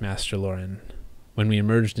fetch Master Loren. When we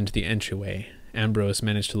emerged into the entryway, Ambrose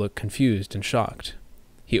managed to look confused and shocked.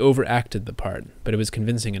 He overacted the part, but it was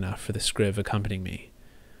convincing enough for the scriv accompanying me.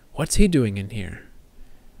 "What's he doing in here?"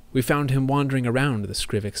 "We found him wandering around," the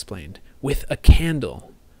scriv explained, "with a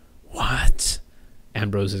candle." "What?"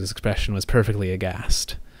 Ambrose's expression was perfectly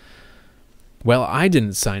aghast. "Well, I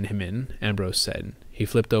didn't sign him in," Ambrose said. He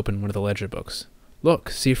flipped open one of the ledger books. "Look,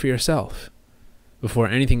 see for yourself." Before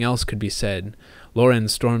anything else could be said, Loren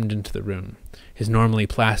stormed into the room. His normally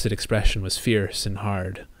placid expression was fierce and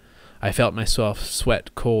hard. I felt myself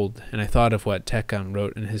sweat cold, and I thought of what Tekam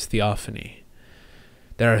wrote in his Theophany.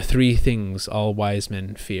 "There are 3 things all wise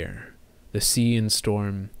men fear: the sea and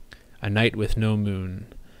storm, a night with no moon,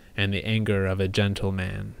 and the anger of a gentle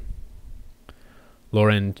man."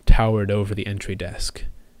 Loren towered over the entry desk.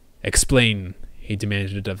 "Explain," he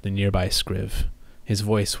demanded of the nearby scriv. His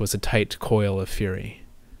voice was a tight coil of fury.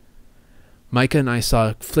 "Micah and I saw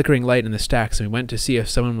a flickering light in the stacks, and we went to see if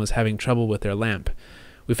someone was having trouble with their lamp.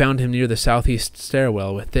 We found him near the southeast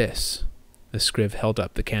stairwell with this." The scriv held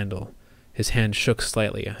up the candle. His hand shook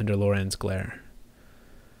slightly under Loren's glare.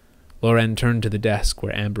 Loren turned to the desk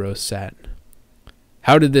where Ambrose sat.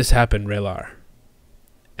 "How did this happen, Relar?"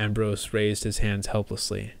 Ambrose raised his hands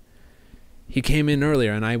helplessly. "He came in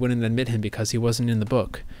earlier, and I wouldn't admit him because he wasn't in the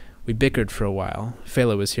book. We bickered for a while.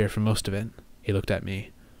 Phela was here for most of it." He looked at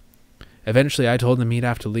me. "Eventually I told him he'd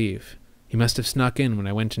have to leave. He must have snuck in when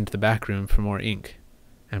I went into the back room for more ink."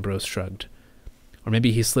 Ambrose shrugged. "Or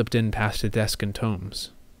maybe he slipped in past his desk and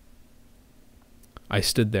tomes." I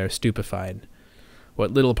stood there stupefied.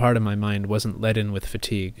 What little part of my mind wasn't leaden with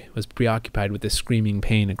fatigue was preoccupied with the screaming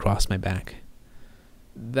pain across my back.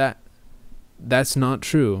 That's not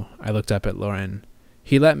true." I looked up at Loren.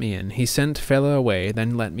 "He let me in. He sent Phela away,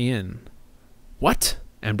 then let me in." "What?"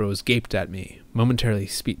 Ambrose gaped at me, momentarily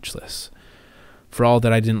speechless. For all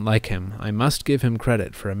that I didn't like him, I must give him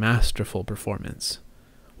credit for a masterful performance.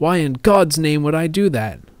 "Why in God's name would I do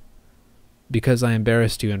that?" "Because I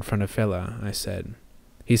embarrassed you in front of Phela," I said.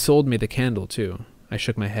 "He sold me the candle, too." I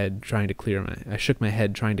shook my head, trying to clear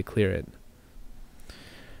it.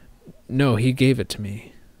 "No, he gave it to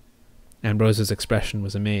me." Ambrose's expression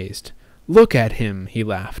was amazed. "Look at him," he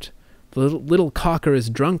laughed. "The little cocker is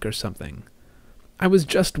drunk or something." "I was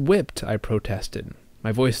just whipped," I protested.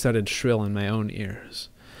 My voice sounded shrill in my own ears.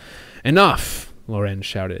 "Enough!" Loren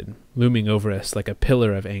shouted, looming over us like a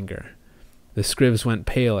pillar of anger. The scrivs went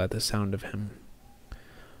pale at the sound of him.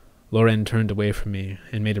 Loren turned away from me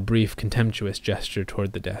and made a brief, contemptuous gesture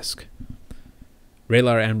toward the desk.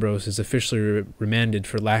 "Relar Ambrose is officially remanded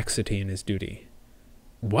for laxity in his duty."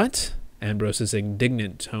 "What?" Ambrose's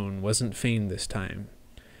indignant tone wasn't feigned this time.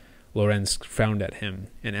 Loren frowned at him,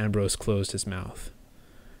 and Ambrose closed his mouth.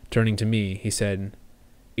 Turning to me, he said,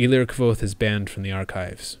 "Elir Kvoth is banned from the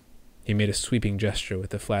archives." He made a sweeping gesture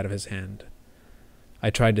with the flat of his hand.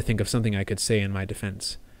 I tried to think of something I could say in my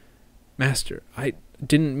defense. "Master, I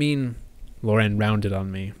didn't mean—" Loren rounded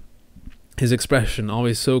on me. His expression,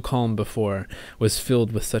 always so calm before, was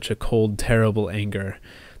filled with such a cold, terrible anger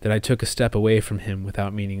that I took a step away from him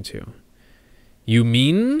without meaning to. "You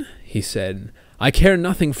mean?" he said. "I care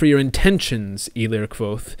nothing for your intentions, Elir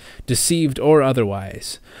Kvoth, deceived or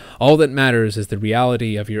otherwise. All that matters is the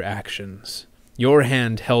reality of your actions. Your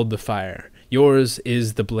hand held the fire. Yours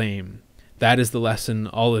is the blame. That is the lesson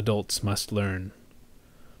all adults must learn."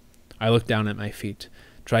 I looked down at my feet,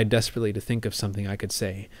 tried desperately to think of something I could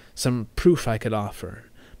say, some proof I could offer.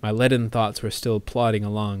 My leaden thoughts were still plodding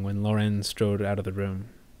along when Loren strode out of the room.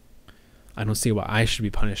 "I don't see why I should be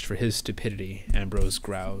punished for his stupidity," Ambrose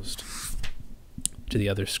groused to the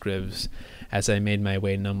other scrivs as I made my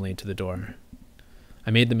way numbly to the door. I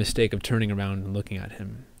made the mistake of turning around and looking at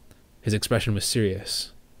him. His expression was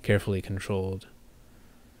serious, carefully controlled.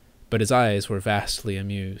 But his eyes were vastly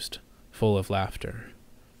amused, full of laughter.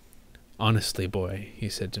 "Honestly, boy," he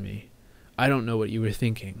said to me, "I don't know what you were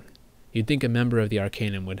thinking. You'd think a member of the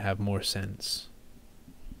Arcanum would have more sense."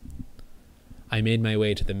 I made my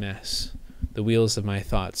way to the mess, the wheels of my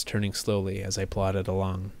thoughts turning slowly as I plodded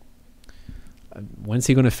along. When's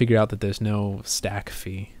he going to figure out that there's no stack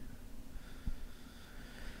fee?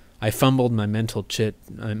 I fumbled my meal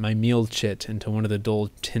chit into one of the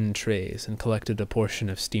dull tin trays and collected a portion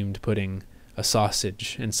of steamed pudding, a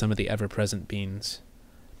sausage, and some of the ever-present beans.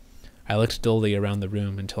 I looked dully around the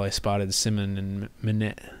room until I spotted Simon and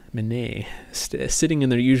Manet sitting in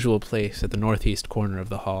their usual place at the northeast corner of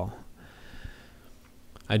the hall.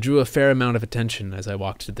 I drew a fair amount of attention as I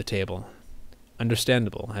walked to the table.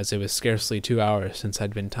 Understandable, as it was scarcely 2 hours since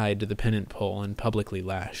I'd been tied to the pennant pole and publicly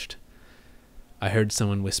lashed. I heard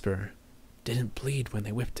someone whisper, "Didn't bleed when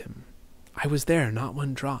they whipped him. I was there, not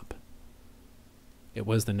one drop." It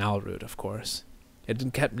was the nalroot, of course. It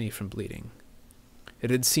had kept me from bleeding. It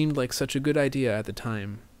had seemed like such a good idea at the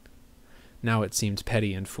time. Now it seemed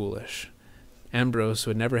petty and foolish. Ambrose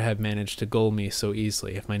would never have managed to gull me so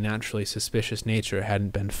easily if my naturally suspicious nature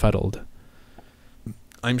hadn't been fuddled.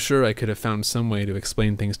 I'm sure I could have found some way to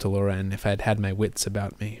explain things to Lorraine if I'd had my wits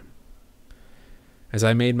about me. As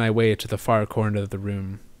I made my way to the far corner of the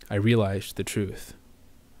room, I realized the truth.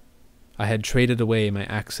 I had traded away my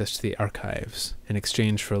access to the archives in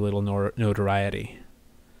exchange for a little notoriety.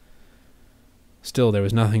 Still, there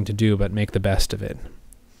was nothing to do but make the best of it.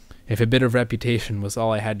 If a bit of reputation was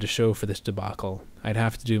all I had to show for this debacle, I'd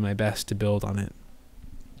have to do my best to build on it.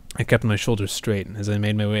 I kept my shoulders straight as I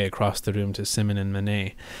made my way across the room to Simon and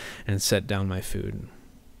Manet and set down my food.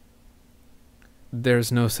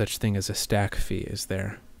 "There's no such thing as a stack fee, is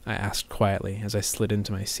there?" I asked quietly as I slid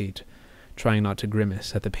into my seat, trying not to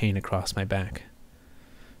grimace at the pain across my back.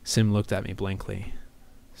 Sim looked at me blankly.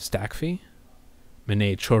 "Stack fee?"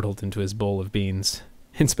 Manet chortled into his bowl of beans.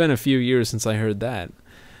 "It's been a few years since I heard that.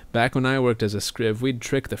 Back when I worked as a scriv, we'd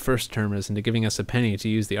trick the first-termers into giving us a penny to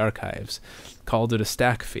use the archives. Called it a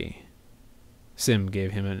stack fee." Sim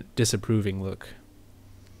gave him a disapproving look.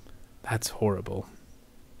 "That's horrible."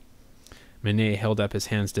 Manet held up his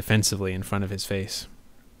hands defensively in front of his face.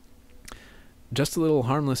 "Just a little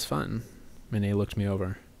harmless fun." Manet looked me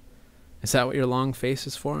over. "Is that what your long face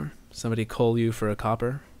is for? Somebody cull you for a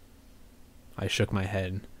copper?" I shook my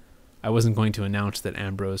head. I wasn't going to announce that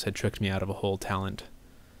Ambrose had tricked me out of a whole talent.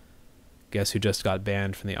 "Guess who just got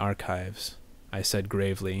banned from the archives?" I said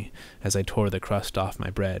gravely as I tore the crust off my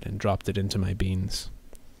bread and dropped it into my beans.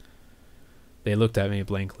 They looked at me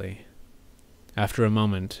blankly. After a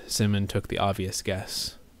moment, Simon took the obvious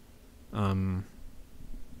guess.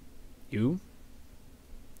 You?"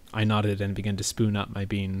 I nodded and began to spoon up my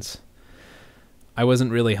beans. I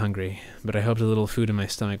wasn't really hungry, but I hoped a little food in my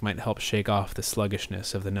stomach might help shake off the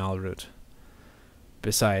sluggishness of the nalroot.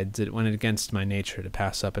 Besides, it went against my nature to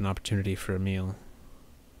pass up an opportunity for a meal.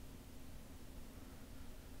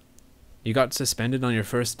 "You got suspended on your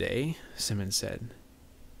first day?" Simon said.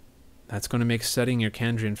 "That's going to make studying your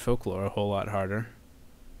Kandrian folklore a whole lot harder."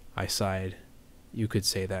 I sighed. "You could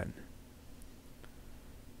say that."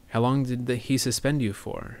 "How long did he suspend you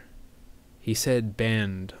for?" "He said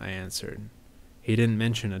banned," I answered. "He didn't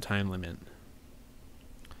mention a time limit."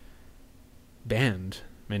 "Banned?"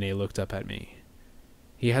 Manet looked up at me.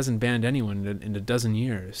 "He hasn't banned anyone in a dozen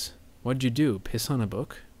years. What'd you do, piss on a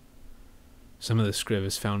book?" Some of the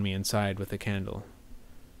scrivs found me inside with a candle.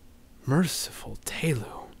 "Merciful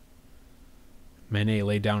Telu!" Manet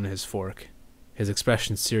laid down his fork, his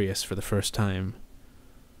expression serious for the first time.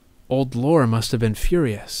 "Old Lore must have been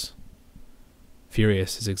furious."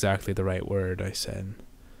 "Furious is exactly the right word," I said.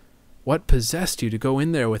 "What possessed you to go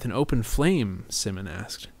in there with an open flame?" Simon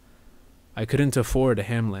asked. "I couldn't afford a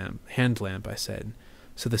hand lamp, I said,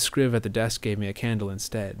 so the scriv at the desk gave me a candle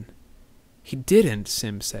instead." "He didn't,"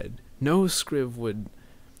 Sim said. "No scriv would—"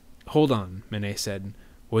 "Hold on," Manet said.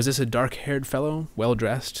 "Was this a dark-haired fellow,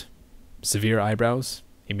 well-dressed? Severe eyebrows?"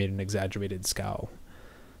 He made an exaggerated scowl.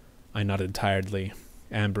 I nodded tiredly.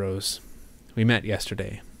 "Ambrose. We met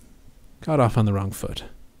yesterday. Got off on the wrong foot."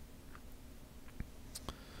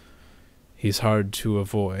 "He's hard to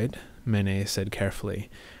avoid," Manet said carefully,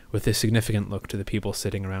 with a significant look to the people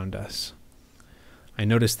sitting around us. I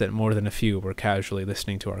noticed that more than a few were casually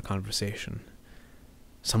listening to our conversation.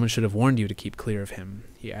 "Someone should have warned you to keep clear of him,"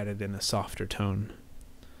 he added in a softer tone.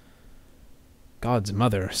 "God's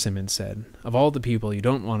mother," Simon said. "Of all the people you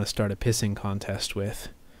don't want to start a pissing contest with."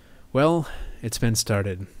 "Well, it's been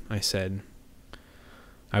started," I said.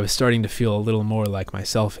 I was starting to feel a little more like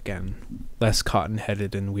myself again, less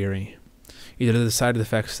cotton-headed and weary. Either the side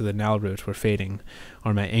effects of the nalroot were fading,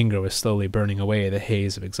 or my anger was slowly burning away the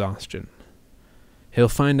haze of exhaustion. He'll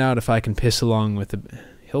find out I can piss along with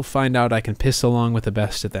the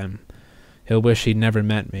best of them. He'll wish he'd never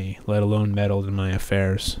met me, let alone meddled in my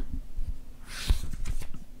affairs.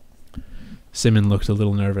 Simon looked a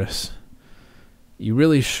little nervous. "You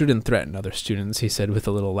really shouldn't threaten other students," he said with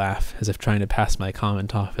a little laugh, as if trying to pass my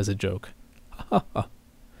comment off as a joke. "Ha ha."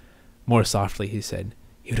 More softly, he said,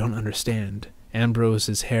 "You don't understand. Ambrose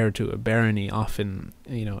is heir to a barony often,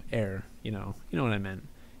 heir, you know what I meant.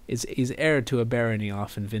 is heir to a barony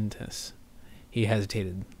off in Vintus. He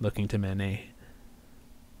hesitated, looking to Manet.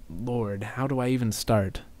 Lord, how do I even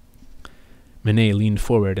start? Manet leaned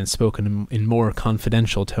forward and spoke in more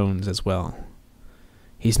confidential tones as well.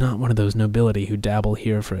 He's not one of those nobility who dabble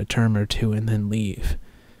here for a term or two and then leave.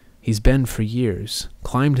 He's been for years,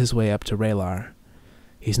 climbed his way up to Raylar.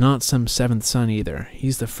 He's not some seventh son either.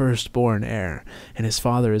 He's the firstborn heir, and his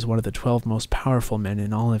father is one of the 12 most powerful men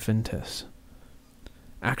in all of Vintus.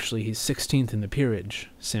 Actually, he's 16th in the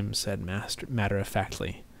peerage, Sim said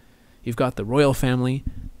matter-of-factly. You've got the royal family,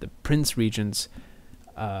 the prince regents,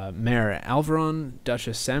 Mayor Alvaron,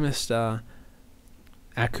 Duchess Samista,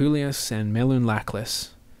 Aculius, and Melun Lackless.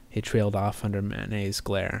 He trailed off under Manet's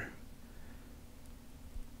glare.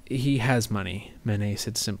 He has money, Manet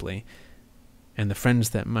said simply, and the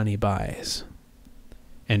friends that money buys.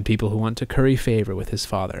 And people who want to curry favor with his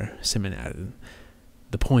father, Simon added.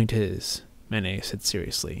 The point is, Manet said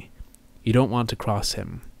seriously, you don't want to cross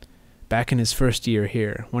him. Back in his first year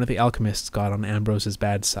here, one of the alchemists got on Ambrose's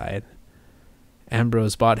bad side.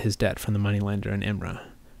 Ambrose bought his debt from the moneylender in Imra.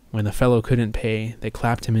 When the fellow couldn't pay, they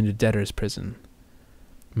clapped him into debtor's prison.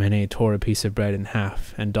 Manet tore a piece of bread in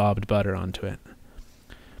half and daubed butter onto it.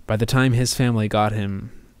 By the time his family got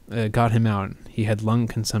him out, he had lung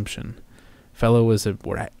consumption. Fellow was a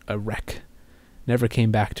wreck. Never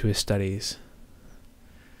came back to his studies.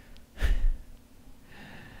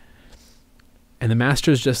 And the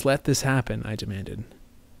masters just let this happen, I demanded.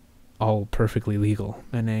 All perfectly legal,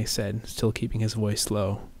 Manet said, still keeping his voice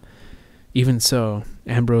low. Even so,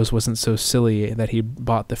 Ambrose wasn't so silly that he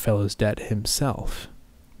bought the fellow's debt himself.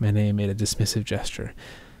 Manet made a dismissive gesture.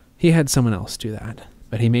 He had someone else do that,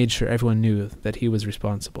 but he made sure everyone knew that he was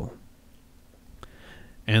responsible.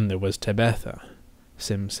 And there was Tabitha,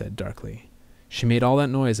 Sim said darkly. She made all that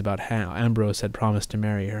noise about how Ambrose had promised to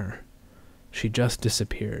marry her. She just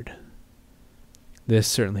disappeared. This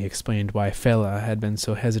certainly explained why Fela had been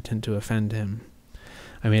so hesitant to offend him.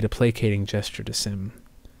 I made a placating gesture to Sim.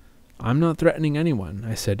 I'm not threatening anyone,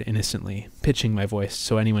 I said innocently, pitching my voice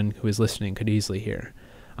so anyone who was listening could easily hear.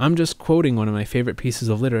 I'm just quoting one of my favorite pieces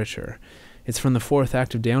of literature. It's from the 4th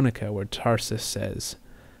act of Dionica, where Tarsus says,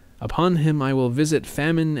 Upon him I will visit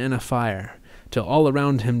famine and a fire, till all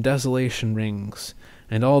around him desolation rings,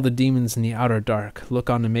 and all the demons in the outer dark look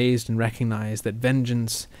on amazed and recognize that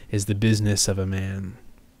vengeance is the business of a man.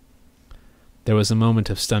 There was a moment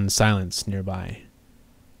of stunned silence nearby.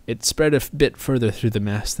 It spread a bit further through the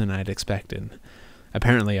mess than I'd expected.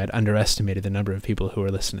 Apparently I'd underestimated the number of people who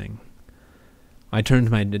were listening. I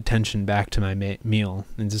turned my attention back to my meal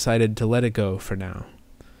and decided to let it go for now.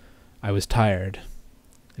 I was tired,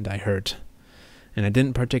 and I hurt, and I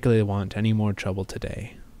didn't particularly want any more trouble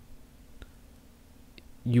today.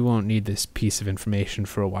 You won't need this piece of information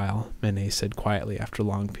for a while, Manet said quietly after a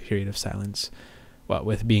long period of silence. What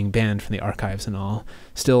with being banned from the archives and all,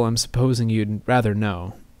 still I'm supposing you'd rather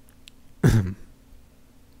know.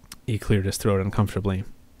 He cleared his throat uncomfortably.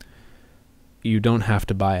 You don't have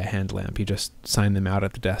to buy a hand lamp, you just sign them out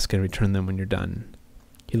at the desk and return them when you're done.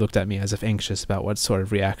 He looked at me as if anxious about what sort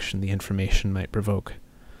of reaction the information might provoke.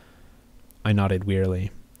 I nodded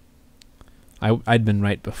wearily. I'd been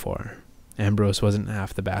right before. Ambrose wasn't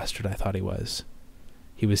half the bastard I thought he was.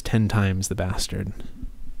 He was 10 times the bastard.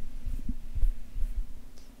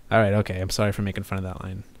 Alright, okay, I'm sorry for making fun of that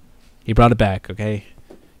line. He brought it back, okay?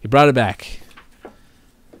 He brought it back.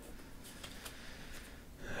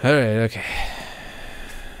 Alright, okay.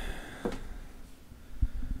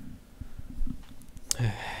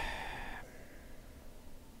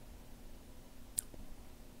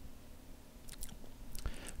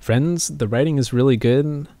 Friends, the writing is really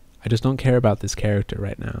good. I just don't care about this character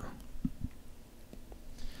right now.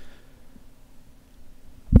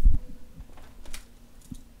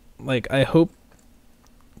 Like, I hope,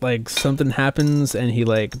 like, something happens and he,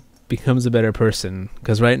 like, becomes a better person.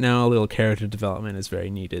 Because right now, a little character development is very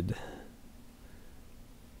needed.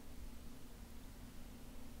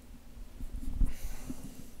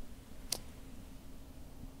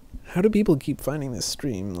 How do people keep finding this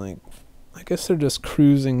stream? Like, I guess they're just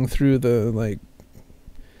cruising through the, like,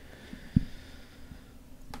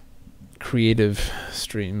 creative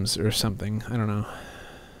streams or something. I don't know.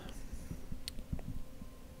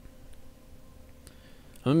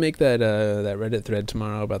 I'm gonna make that that Reddit thread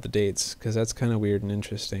tomorrow about the dates, because that's kind of weird and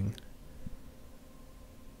interesting.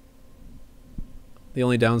 The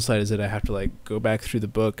only downside is that I have to, like, go back through the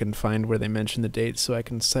book and find where they mention the dates so I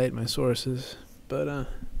can cite my sources. But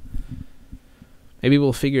maybe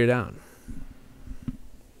we'll figure it out.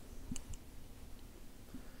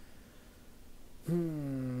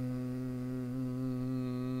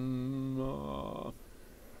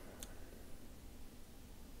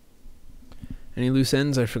 Any loose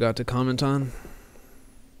ends I forgot to comment on?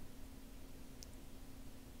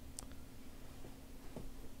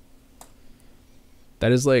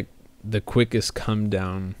 That is like the quickest come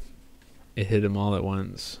down. It hit him all at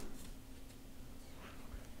once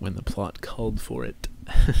when the plot called for it.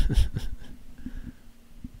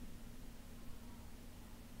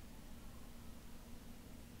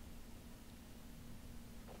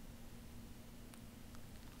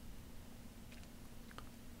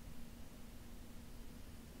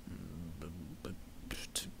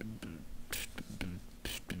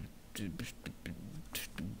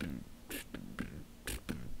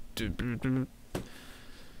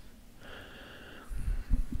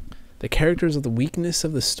 The characters are the weakness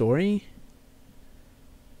of the story,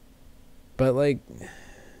 but like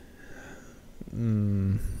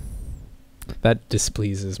that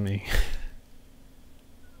displeases me.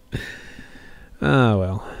 Ah,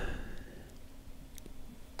 well.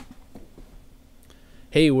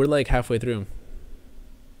 Hey, we're like halfway through.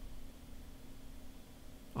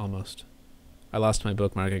 Almost. I lost my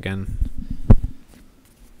bookmark again.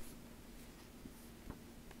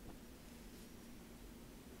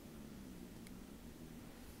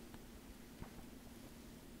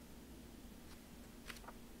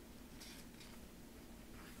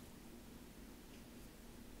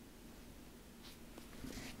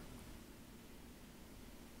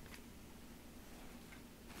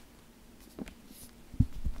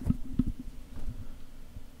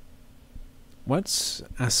 What's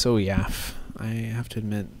Asoyaf? I have to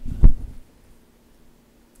admit.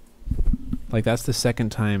 Like, that's the second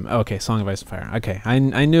time. Oh, okay, Song of Ice and Fire. Okay, I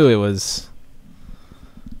knew it was...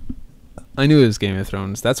 I knew it was Game of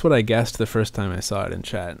Thrones. That's what I guessed the first time I saw it in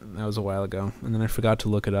chat. That was a while ago. And then I forgot to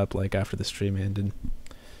look it up, like, after the stream ended.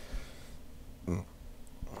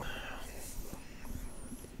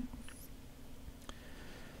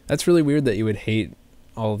 That's really weird that you would hate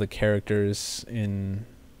all the characters in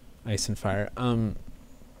Ice and Fire.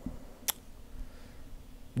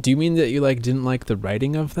 Do you mean that you like didn't like the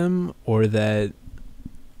writing of them, or that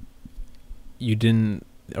you didn't,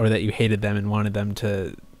 or that you hated them and wanted them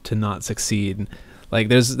to not succeed? Like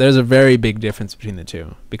there's a very big difference between the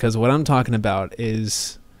two, because what I'm talking about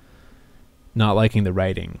is not liking the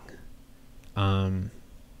writing,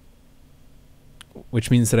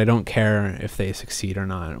 which means that I don't care if they succeed or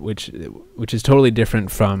not, which is totally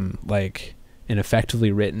different from like an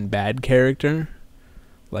effectively written bad character,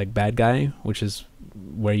 like bad guy, which is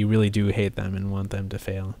where you really do hate them and want them to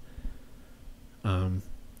fail.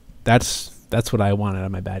 That's what I want out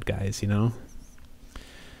of my bad guys, you know?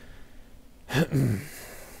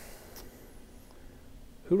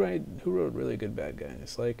 Who wrote really good bad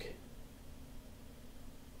guys? Like,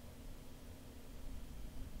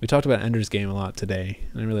 we talked about Ender's Game a lot today,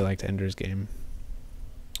 and I really liked Ender's Game.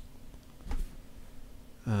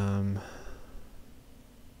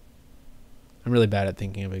 I'm really bad at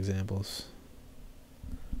thinking of examples.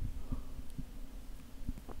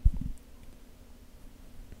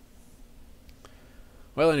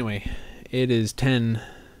 Well, anyway, it is 10.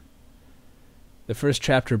 The first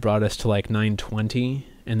chapter brought us to like 9:20,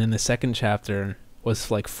 and then the second chapter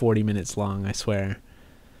was like 40 minutes long, I swear.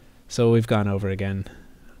 So we've gone over again.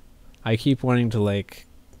 I keep wanting to like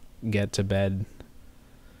get to bed,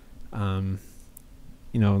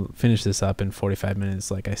 you know, finish this up in 45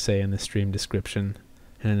 minutes like I say in the stream description,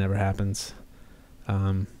 and it never happens.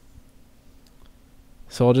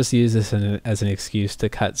 So I'll just use this as an excuse to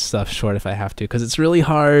cut stuff short if I have to, because it's really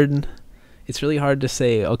hard. It's really hard to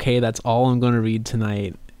say, okay, that's all I'm going to read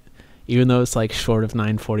tonight, even though it's like short of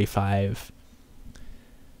 9:45.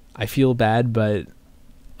 I feel bad, but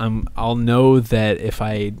I'll know that if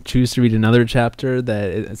I choose to read another chapter, that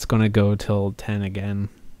it's going to go till 10 again.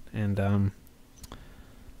 And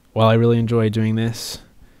while I really enjoy doing this,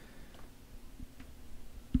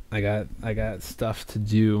 I got stuff to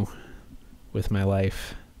do with my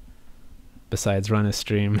life besides run a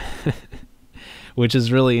stream, which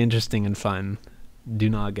is really interesting and fun. Do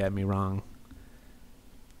not get me wrong.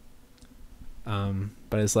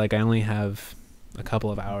 But it's like I only have a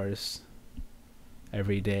couple of hours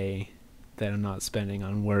every day that I'm not spending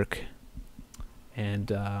on work,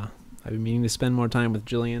 and I've been meaning to spend more time with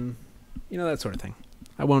Jillian, you know, that sort of thing.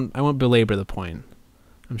 I won't belabor the point.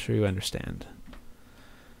 I'm sure you understand.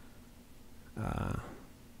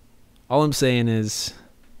 All I'm saying is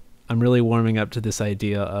I'm really warming up to this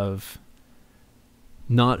idea of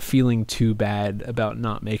not feeling too bad about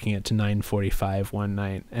not making it to 9:45 one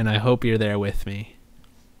night, and I hope you're there with me.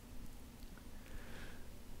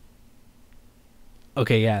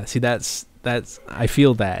 Okay, yeah, see, that's I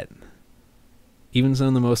feel that. Even some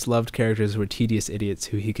of the most loved characters were tedious idiots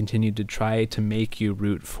who he continued to try to make you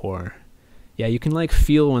root for. Yeah, you can like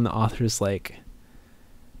feel when the author's like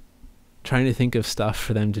trying to think of stuff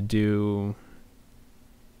for them to do,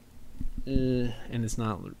 and it's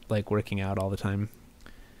not like working out all the time.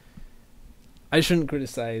 I shouldn't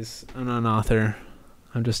criticize. I'm not an author.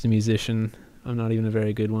 I'm just a musician. I'm not even a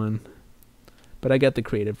very good one. But I get the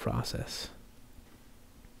creative process.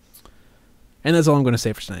 And that's all I'm going to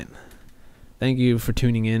say for tonight. Thank you for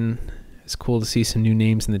tuning in. It's cool to see some new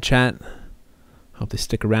names in the chat. Hope they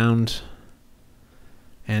stick around.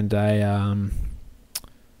 And I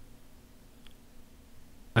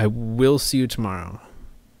will see you tomorrow.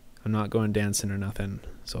 I'm not going dancing or nothing.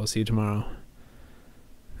 So I'll see you tomorrow.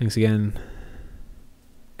 Thanks again.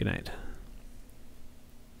 Good night.